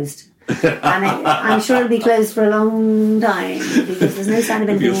closed. And I'm sure it'll be closed for a long time, because there's no sign of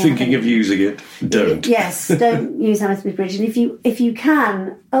anything. If you're thinking of using it, don't. Yes, don't use Hammersmith Bridge. And if you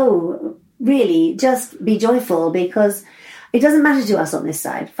can, really, just be joyful, because it doesn't matter to us on this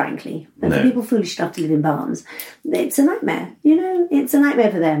side, frankly. But for people foolish enough to live in Barnes, it's a nightmare. It's a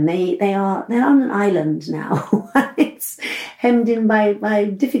nightmare for them. They're on an island now. It's hemmed in by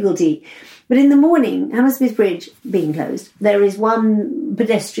difficulty. But in the morning, Hammersmith Bridge being closed, there is one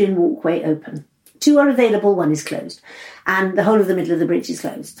pedestrian walkway open. 2 are available, 1 is closed. And the whole of the middle of the bridge is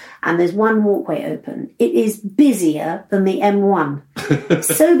closed. And there's 1 walkway open. It is busier than the M1.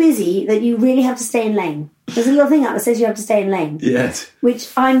 So busy that you really have to stay in lane. There's a little thing up that says you have to stay in lane. Yes. Which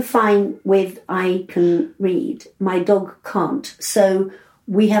I'm fine with. I can read. My dog can't. So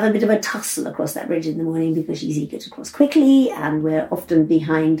we have a bit of a tussle across that bridge in the morning, because she's eager to cross quickly, and we're often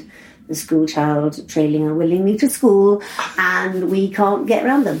behind the school child trailing unwillingly to school, and we can't get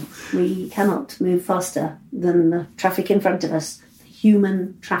around them. We cannot move faster than the traffic in front of us,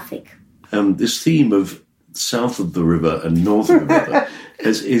 human traffic. This theme of south of the river and north of the river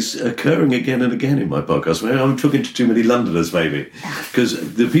is occurring again and again in my podcast. I'm talking to too many Londoners, maybe,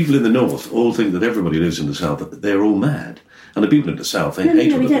 because the people in the north all think that everybody lives in the south, that they're all mad. And the people in the south, they hate it.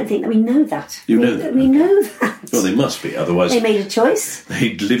 No, we don't think that. We know that. You know that? We know that. Well, they must be, otherwise... They made a choice.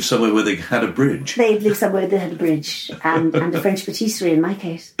 They'd live somewhere where they had a bridge. They'd live somewhere that had a bridge, and a French patisserie in my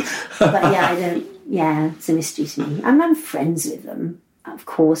case. But yeah, it's a mystery to me. I'm friends with them. of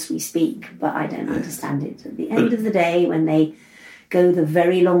course we speak, but I don't understand it. At the end of the day, when they go the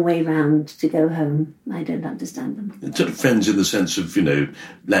very long way round to go home, I don't understand them. It's sort of friends in the sense of,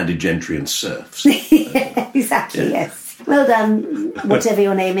 landed gentry and serfs. Yeah, exactly, yes. Well done, whatever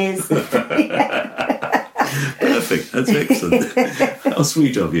your name is. Perfect, that's excellent. How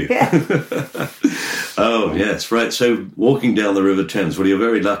sweet of you. Yeah. Oh, yes, right. So walking down the River Thames, well, you're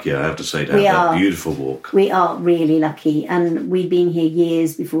very lucky, I have to say, to have that beautiful walk. We are really lucky, and we'd been here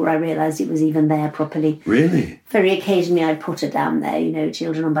years before I realised it was even there properly. Really? Very occasionally I'd potter down there,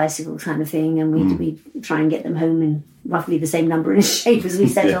 children on bicycles kind of thing, and we'd try and get them home in roughly the same number and shape as we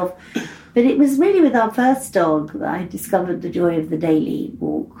set off. But it was really with our first dog that I discovered the joy of the daily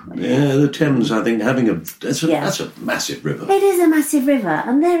walk. Yeah, the Thames, I think, that's a massive river. It is a massive river,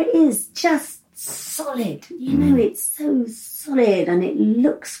 and there it is, just solid. It's so solid, and it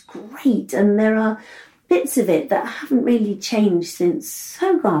looks great, and there are bits of it that haven't really changed since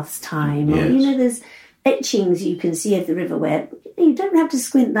Hogarth's time. Yes. Or, there's etchings you can see of the river where you don't have to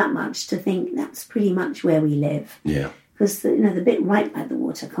squint that much to think that's pretty much where we live. Yeah. Because the bit right by the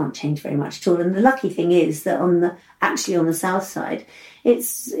water can't change very much at all. And the lucky thing is that on the south side,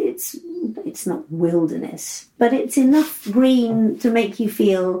 it's not wilderness, but it's enough green to make you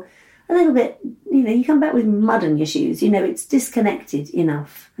feel a little bit. You come back with mud on your shoes. It's disconnected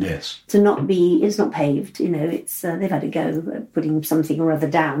enough. Yes. To not be. It's not paved. It's they've had a go at putting something or other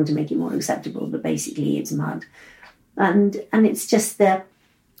down to make it more acceptable, but basically it's mud, and it's just the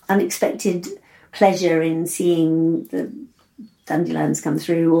unexpected pleasure in seeing the dandelions come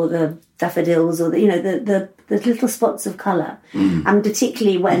through, or the daffodils, or the little spots of colour. And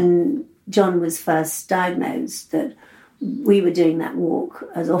particularly when John was first diagnosed, that we were doing that walk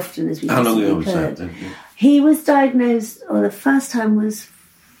as often as we could. How long ago was that? He was diagnosed, the first time was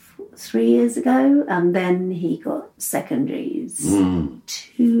 3 years ago, and then he got secondaries 2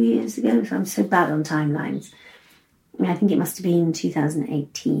 years ago. So I'm so bad on timelines. I think it must have been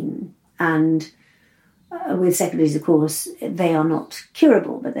 2018. And with secondaries, of course, they are not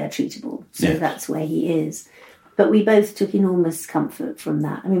curable, but they're treatable. So that's where he is. But we both took enormous comfort from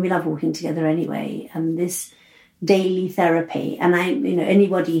that. I mean, we love walking together anyway. And this daily therapy, and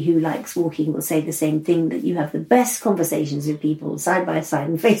anybody who likes walking will say the same thing, that you have the best conversations with people side by side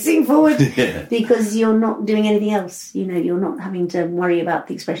and facing forward because you're not doing anything else. You're not having to worry about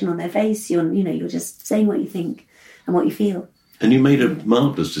the expression on their face. You're just saying what you think and what you feel. And you made a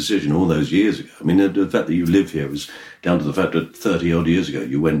marvellous decision all those years ago. I mean, the fact that you live here was down to the fact that 30-odd years ago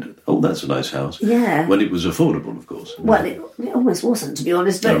you went, oh, that's a nice house. Yeah. When it was affordable, of course. Well, it almost wasn't, to be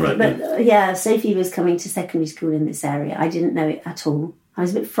honest. But Sophie was coming to secondary school in this area. I didn't know it at all. I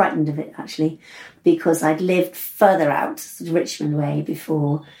was a bit frightened of it, actually, because I'd lived further out, sort of Richmond way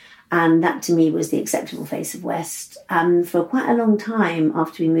before, and that to me was the acceptable face of West. And for quite a long time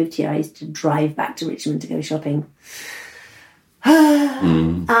after we moved here, I used to drive back to Richmond to go shopping.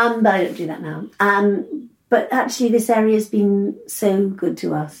 But I don't do that now. But actually this area has been so good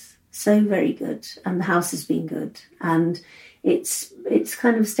to us, so very good, and the house has been good, and it's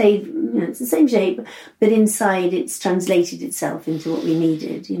kind of stayed, it's the same shape, but inside it's translated itself into what we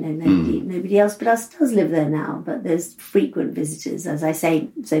needed. Nobody else but us does live there now, but there's frequent visitors. As I say,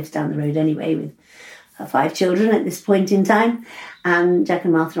 Sophie's down the road anyway with her 5 children at this point in time, and Jack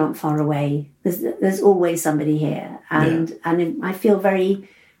and Martha aren't far away. There's always somebody here, and I feel very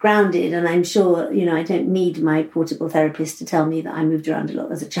grounded, and I'm sure, I don't need my portable therapist to tell me that I moved around a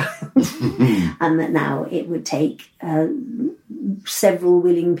lot as a child and that now it would take several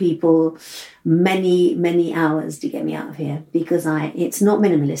willing people many, many hours to get me out of here, because it's not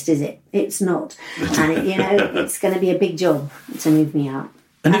minimalist, is it? It's not. And, it's going to be a big job to move me out.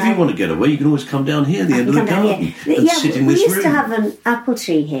 And if you want to get away, you can always come down here at the end of the garden and sit in this room. We used to have an apple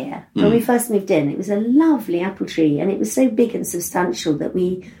tree here. When we first moved in, it was a lovely apple tree, and it was so big and substantial that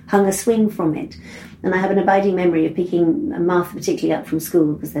we hung a swing from it. And I have an abiding memory of picking Martha particularly up from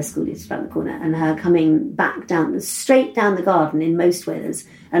school, because their school is around the corner, and her coming back straight down the garden in most weathers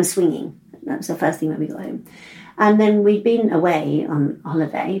and swinging. That was the first thing when we got home. And then we'd been away on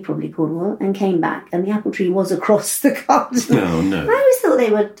holiday, probably Cornwall, and came back, and the apple tree was across the garden. Oh, no. I always thought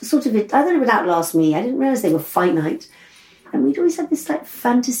they were sort of, I thought it would outlast me. I didn't realise they were finite. And we'd always had this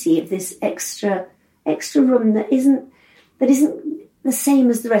fantasy of this extra room that isn't the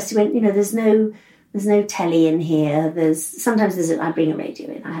same as the rest. We went, there's no telly in here. Sometimes I bring a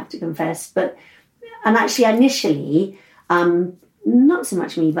radio in, I have to confess. And actually initially, not so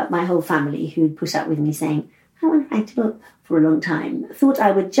much me, but my whole family who'd put up with me saying, I want to write a book for a long time, thought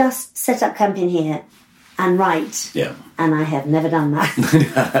I would just set up camp in here and write. Yeah. And I have never done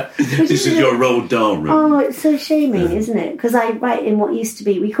that. This is your Roald Dahl room. Oh, it's so shaming, isn't it? Because I write in what used to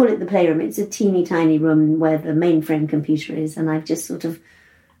be, we call it the playroom. It's a teeny tiny room where the mainframe computer is, and I've just sort of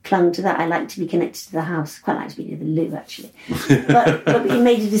clung to that. I like to be connected to the house. Quite like to be near the loo, actually. But we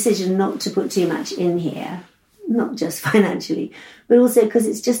made a decision not to put too much in here, not just financially, but also because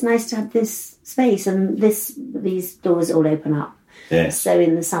it's just nice to have this space, and these doors all open up. Yes. So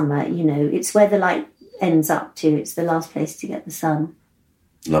in the summer, it's where the light ends up to. It's the last place to get the sun.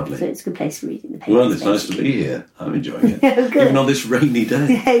 Lovely. So it's a good place for reading the papers. Well, it's nice to be here. I'm enjoying it. Good. Even on this rainy day.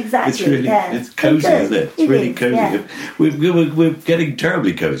 Yeah, exactly. It's really, it's cosy, isn't it? It's really cosy. Yeah. We're getting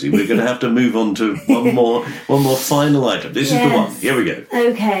terribly cosy. We're going to have to move on to one more final item. This is the one. Here we go.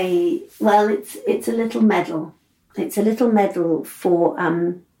 Okay. Well, it's a little medal. It's a little medal for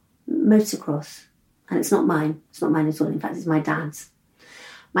motocross, and it's not mine. It's not mine at all. In fact, it's my dad's.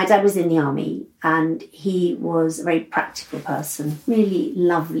 My dad was in the army, and he was a very practical person, really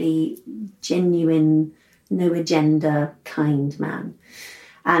lovely, genuine, no agenda, kind man.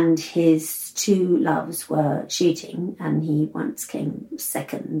 And his two loves were shooting, and he once came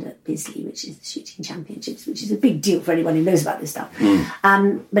second at Bisley, which is the shooting championships, which is a big deal for anyone who knows about this stuff.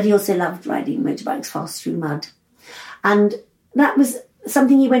 But he also loved riding motorbikes fast through mud. And that was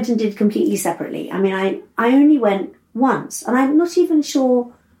something he went and did completely separately. I mean, I only went once, and I'm not even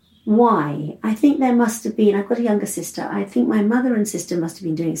sure why. I think there must have been, I've got a younger sister, I think my mother and sister must have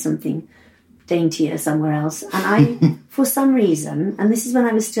been doing something daintier somewhere else. And I, for some reason, and this is when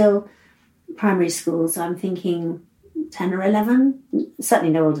I was still primary school, so I'm thinking 10 or 11,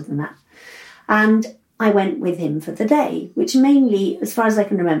 certainly no older than that. And I went with him for the day, which mainly, as far as I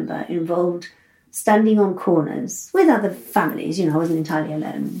can remember, involved standing on corners with other families, I wasn't entirely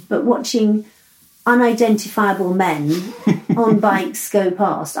alone, but watching unidentifiable men on bikes go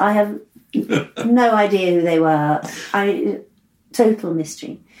past. I have no idea who they were. Total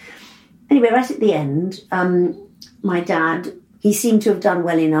mystery. Anyway, right at the end, my dad, he seemed to have done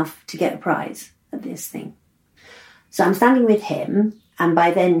well enough to get a prize at this thing. So I'm standing with him, and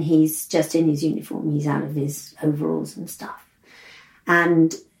by then he's just in his uniform. He's out of his overalls and stuff.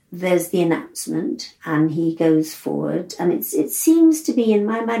 And there's the announcement, and he goes forward, and it seems to be, in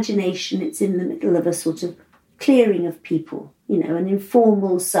my imagination, it's in the middle of a sort of clearing of people, an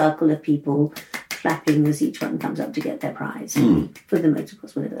informal circle of people clapping as each one comes up to get their prize for the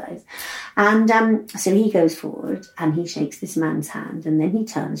motocross, whatever that is. And so he goes forward, and he shakes this man's hand, and then he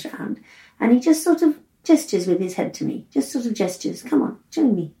turns around, and he just sort of gestures with his head to me, just sort of gestures, come on,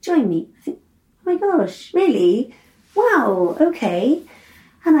 join me. I think, oh my gosh, really? Wow, okay.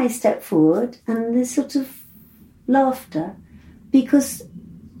 And I step forward, and there's sort of laughter, because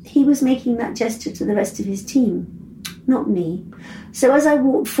he was making that gesture to the rest of his team, not me. So as I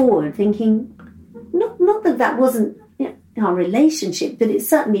walked forward, thinking, not that wasn't our relationship, but it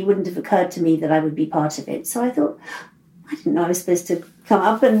certainly wouldn't have occurred to me that I would be part of it. So I thought, I didn't know I was supposed to come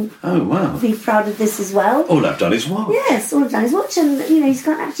up and be proud of this as well. All I've done is watch. Yes, all I've done is watch, and he's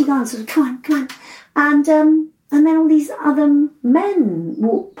actually gone sort of, come on, and then all these other men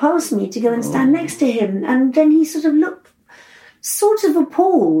walked past me to go and stand next to him. And then he sort of looked sort of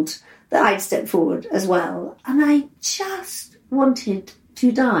appalled that I'd stepped forward as well. And I just wanted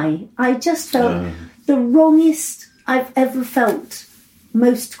to die. I just felt the wrongest I've ever felt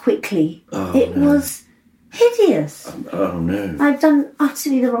most quickly. It was hideous. Oh, no. I've done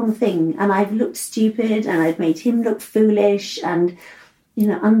utterly the wrong thing, and I've looked stupid, and I've made him look foolish, and,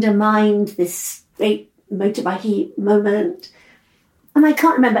 undermined this great motorbikey moment. And I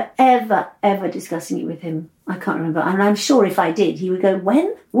can't remember ever discussing it with him. I can't remember. And I'm sure if I did, he would go,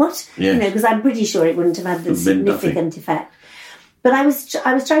 when? What? Yes. Because I'm pretty sure it wouldn't have had the significant effect. But I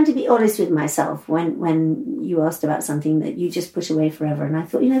was trying to be honest with myself when you asked about something that you just put away forever. And I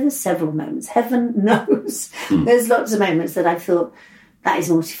thought, there's several moments. Heaven knows. There's lots of moments that I thought, that is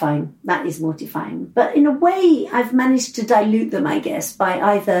mortifying. That is mortifying. But in a way, I've managed to dilute them, I guess, by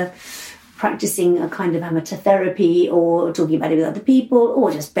either practicing a kind of amateur therapy or talking about it with other people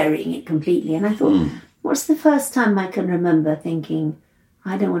or just burying it completely. And I thought, what's the first time I can remember thinking,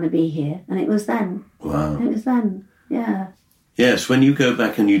 I don't want to be here? And it was then. Wow. It was then, yeah. Yes, when you go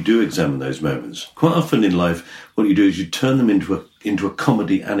back and you do examine those moments, quite often in life, what you do is you turn them into a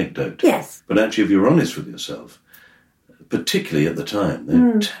comedy anecdote. Yes. But actually, if you're honest with yourself, particularly at the time,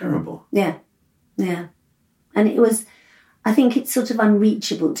 they're terrible. Yeah, yeah. And it was, I think it's sort of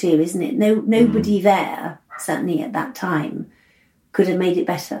unreachable too, isn't it? Nobody there, certainly at that time, could have made it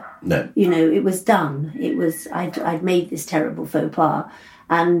better. No. It was done. It was, I'd made this terrible faux pas,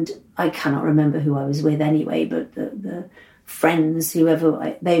 and I cannot remember who I was with anyway, but the friends,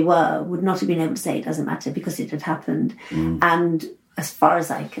 whoever they were, would not have been able to say it doesn't matter because it had happened. And as far as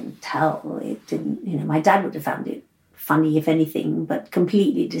I can tell, it didn't, my dad would have found it funny, if anything, but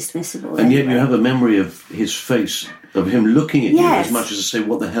completely dismissible. And yet you have a memory of his face, of him looking at you as much as to say,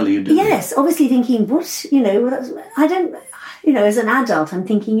 what the hell are you doing? Yes, obviously thinking, what, I don't, as an adult, I'm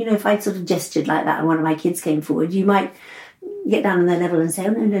thinking, if I sort of gestured like that and one of my kids came forward, you might get down on their level and say,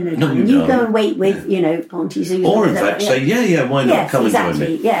 oh, no, you go and wait with, Auntie Susan. Or in fact say, why not, come and join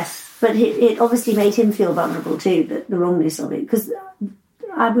me. Yes, but it obviously made him feel vulnerable too, the wrongness of it, because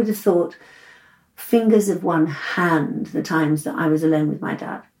I would have thought, fingers of one hand, the times that I was alone with my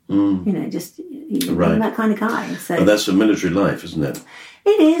dad. I'm that kind of guy. So and that's a military life, isn't it?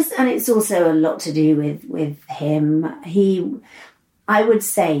 It is, and it's also a lot to do with him. I would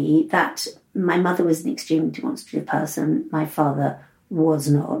say that my mother was an extremely demonstrative person. My father was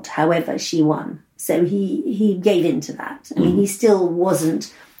not. However, she won. So he gave in to that. I mean, he still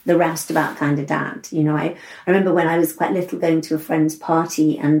wasn't the roustabout kind of dad. I remember when I was quite little going to a friend's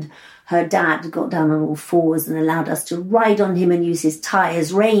party and her dad got down on all fours and allowed us to ride on him and use his tie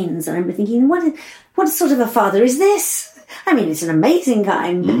as reins. And I remember thinking, what sort of a father is this? I mean, it's an amazing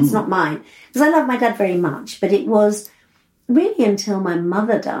kind, but it's not mine. Because I love my dad very much. But it was really until my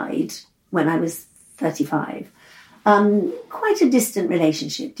mother died when I was 35, quite a distant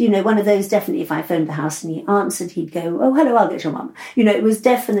relationship. One of those, definitely, if I phoned the house and he answered, he'd go, oh, hello, I'll get your mum. It was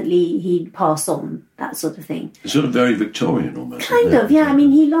definitely, he'd pass on, that sort of thing. It's sort of very Victorian almost. Kind of, yeah. I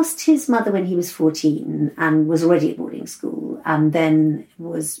mean, he lost his mother when he was 14 and was already at boarding school, and then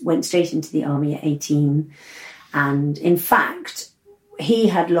went straight into the army at 18. And in fact, he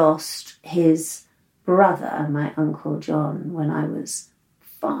had lost his brother, my Uncle John, when I was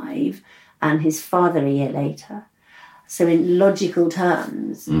 5, and his father a year later. So in logical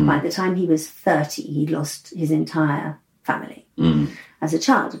terms, by the time he was 30, he'd lost his entire family. As a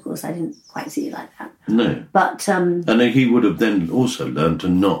child, of course, I didn't quite see it like that. No. But and he would have then also learned to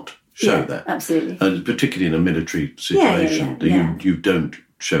not show that. Absolutely. And particularly in a military situation, you don't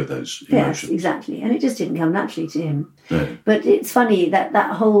show those emotions. Yes, exactly. And it just didn't come naturally to him. No. But it's funny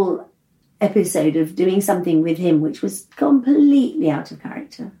that whole episode of doing something with him, which was completely out of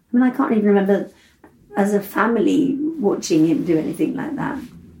character. I mean, I can't even remember as a family watching him do anything like that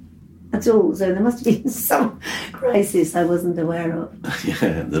at all. So there must have been some crisis I wasn't aware of.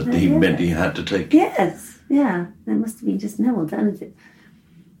 Meant he had to take. Yes, yeah. There must have been just no alternative.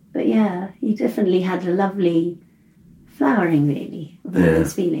 But yeah, he definitely had a lovely flowering, really, of all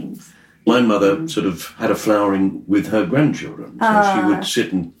those feelings. My mother sort of had a flowering with her grandchildren. So she would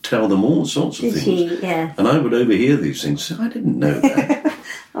sit and tell them all sorts of things. Did she? Yeah. And I would overhear these things. So I didn't know that.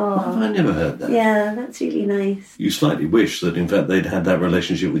 Why have I never heard that? Yeah, that's really nice. You slightly wish that, in fact, they'd had that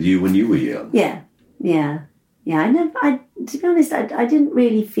relationship with you when you were young. Yeah. To be honest, I didn't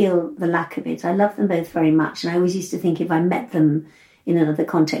really feel the lack of it. I love them both very much. And I always used to think if I met them in another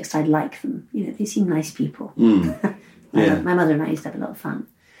context, I'd like them. They seem nice people. My mother and I used to have a lot of fun.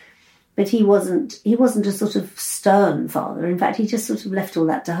 But he wasn't a sort of stern father. In fact, he just sort of left all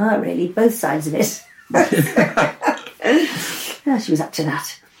that to her, really, both sides of it. She was up to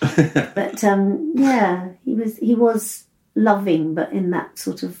that. But, he was loving, but in that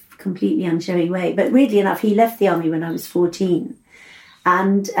sort of completely unshowy way. But weirdly enough, he left the army when I was 14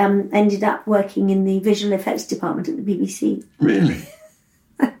 and ended up working in the visual effects department at the BBC. Really?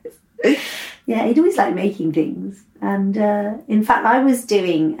 Yeah, he'd always liked making things. And in fact, I was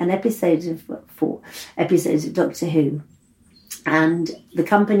doing 4 episodes of Doctor Who. And the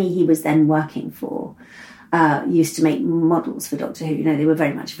company he was then working for used to make models for Doctor Who. They were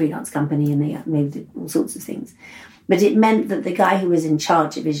very much a freelance company and they made all sorts of things. But it meant that the guy who was in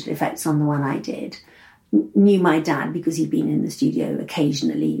charge of visual effects on the one I did knew my dad because he'd been in the studio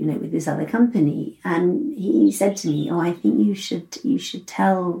occasionally, with this other company. And he said to me, I think you should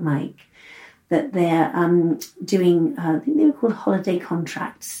tell Mike that they're doing, I think they were called holiday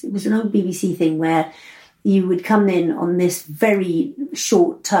contracts. It was an old BBC thing where you would come in on this very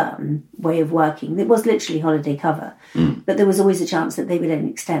short-term way of working. It was literally holiday cover, but there was always a chance that they would then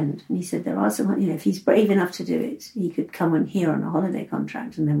extend. And he said there are some, if he's brave enough to do it, he could come on here on a holiday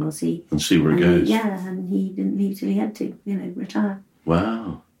contract and then we'll see. And see where it goes. And he didn't leave till he had to, retire.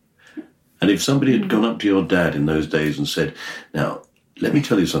 Wow. And if somebody had gone up to your dad in those days and said, now, let me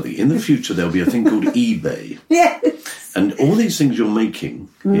tell you something. In the future, there'll be a thing called eBay. Yes. And all these things you're making,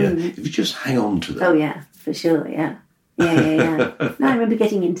 if you just hang on to them. Oh, yeah, for sure, yeah. Yeah. No, I remember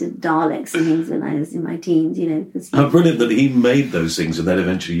getting into Daleks and things when I was in my teens, How brilliant that he made those things and then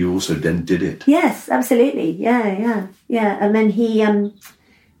eventually you also then did it. Yes, absolutely. Yeah. And then he,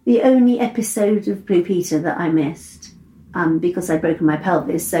 the only episode of Blue Peter that I missed because I'd broken my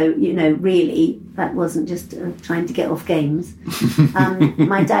pelvis. So, really, that wasn't just trying to get off games.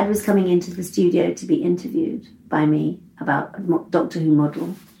 My dad was coming into the studio to be interviewed by me about a Doctor Who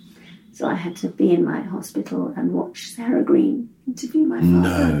model. So I had to be in my hospital and watch Sarah Green interview my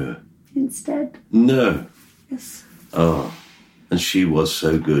father instead. No. Yes. Oh, and she was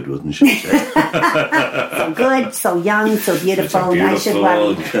so good, wasn't she? So good, so young, so beautiful. I should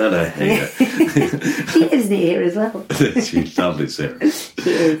worry. God, I hate her. She lives near here as well. She's lovely, Sarah. She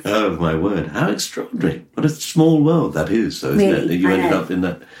is. Oh, my word. How extraordinary. What a small world that is, though, isn't it? That you ended up in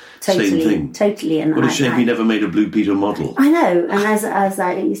that same thing. Totally. And what a shame he never made a Blue Peter model. I know. And as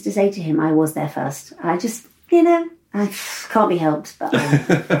I used to say to him, I was there first. I just, I can't be helped, but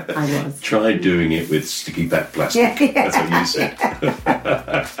I was. Try doing it with sticky back plastic. That's what you said.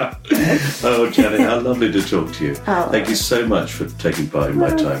 Oh, Janet, how lovely to talk to you. Oh, thank you so much for taking part in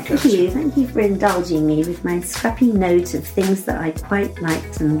my time capsule. Thank you for indulging me with my scrappy note of things that I quite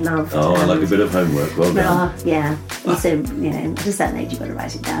liked and loved. Oh, I like a bit of homework. Well done. Oh, yeah. Also, at a certain age, you've got to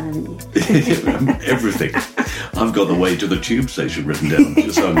write it down, haven't you? Everything. I've got the way to the tube station written down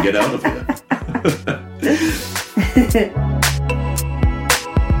just so I can get out of here.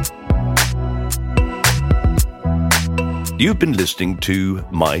 You've been listening to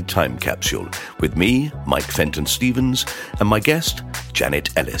My Time Capsule with me, Mike Fenton Stevens, and my guest, Janet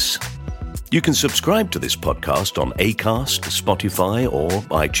Ellis. You can subscribe to this podcast on Acast, Spotify, or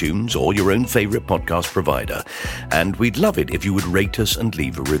iTunes, or your own favourite podcast provider. And we'd love it if you would rate us and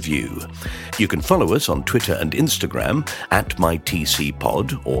leave a review. You can follow us on Twitter and Instagram at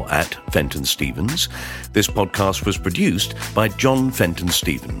MyTCPod or at Fenton Stevens. This podcast was produced by John Fenton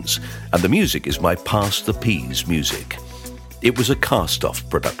Stevens, and the music is by Pass the Peas Music. It was a cast-off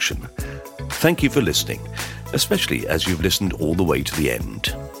production. Thank you for listening, especially as you've listened all the way to the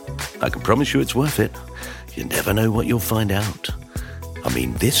end. I can promise you it's worth it. You never know what you'll find out. I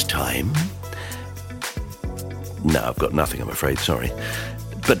mean, this time... No, I've got nothing, I'm afraid, sorry.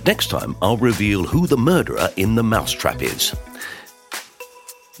 But next time, I'll reveal who the murderer in the mousetrap is.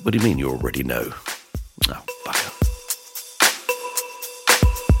 What do you mean you already know? Oh, bugger.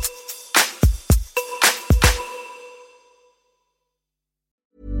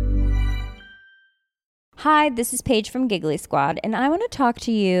 Hi, this is Paige from Giggly Squad, and I want to talk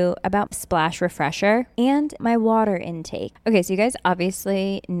to you about Splash Refresher and my water intake. Okay, so you guys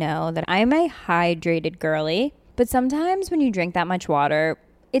obviously know that I'm a hydrated girly, but sometimes when you drink that much water,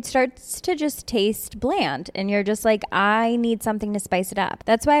 it starts to just taste bland, and you're just like, I need something to spice it up.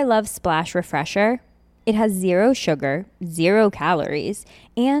 That's why I love Splash Refresher. It has 0 sugar, 0 calories,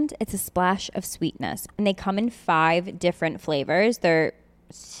 and it's a splash of sweetness. And they come in 5 different flavors. They're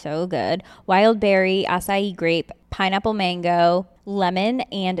so good. Wild berry, acai grape, pineapple mango, lemon,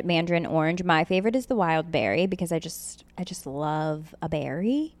 and mandarin orange. My favorite is the wild berry because I just love a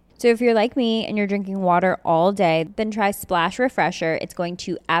berry. So if you're like me and you're drinking water all day, then try Splash Refresher. It's going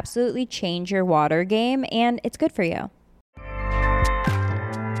to absolutely change your water game, and it's good for you.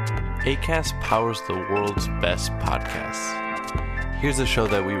 Acast powers the world's best podcasts. Here's a show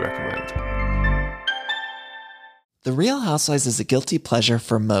that we recommend. The Real Housewives is a guilty pleasure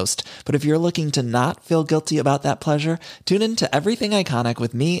for most, but if you're looking to not feel guilty about that pleasure, tune in to Everything Iconic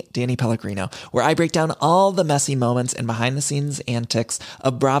with me, Danny Pellegrino, where I break down all the messy moments and behind-the-scenes antics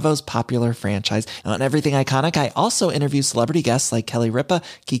of Bravo's popular franchise. And on Everything Iconic, I also interview celebrity guests like Kelly Ripa,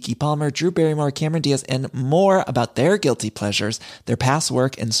 Keke Palmer, Drew Barrymore, Cameron Diaz, and more about their guilty pleasures, their past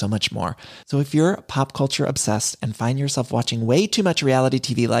work, and so much more. So if you're pop culture obsessed and find yourself watching way too much reality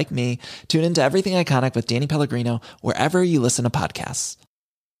TV like me, tune in to Everything Iconic with Danny Pellegrino, wherever you listen to podcasts.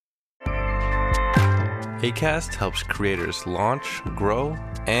 Acast helps creators launch, grow,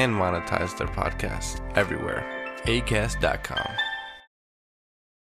 and monetize their podcasts everywhere. Acast.com.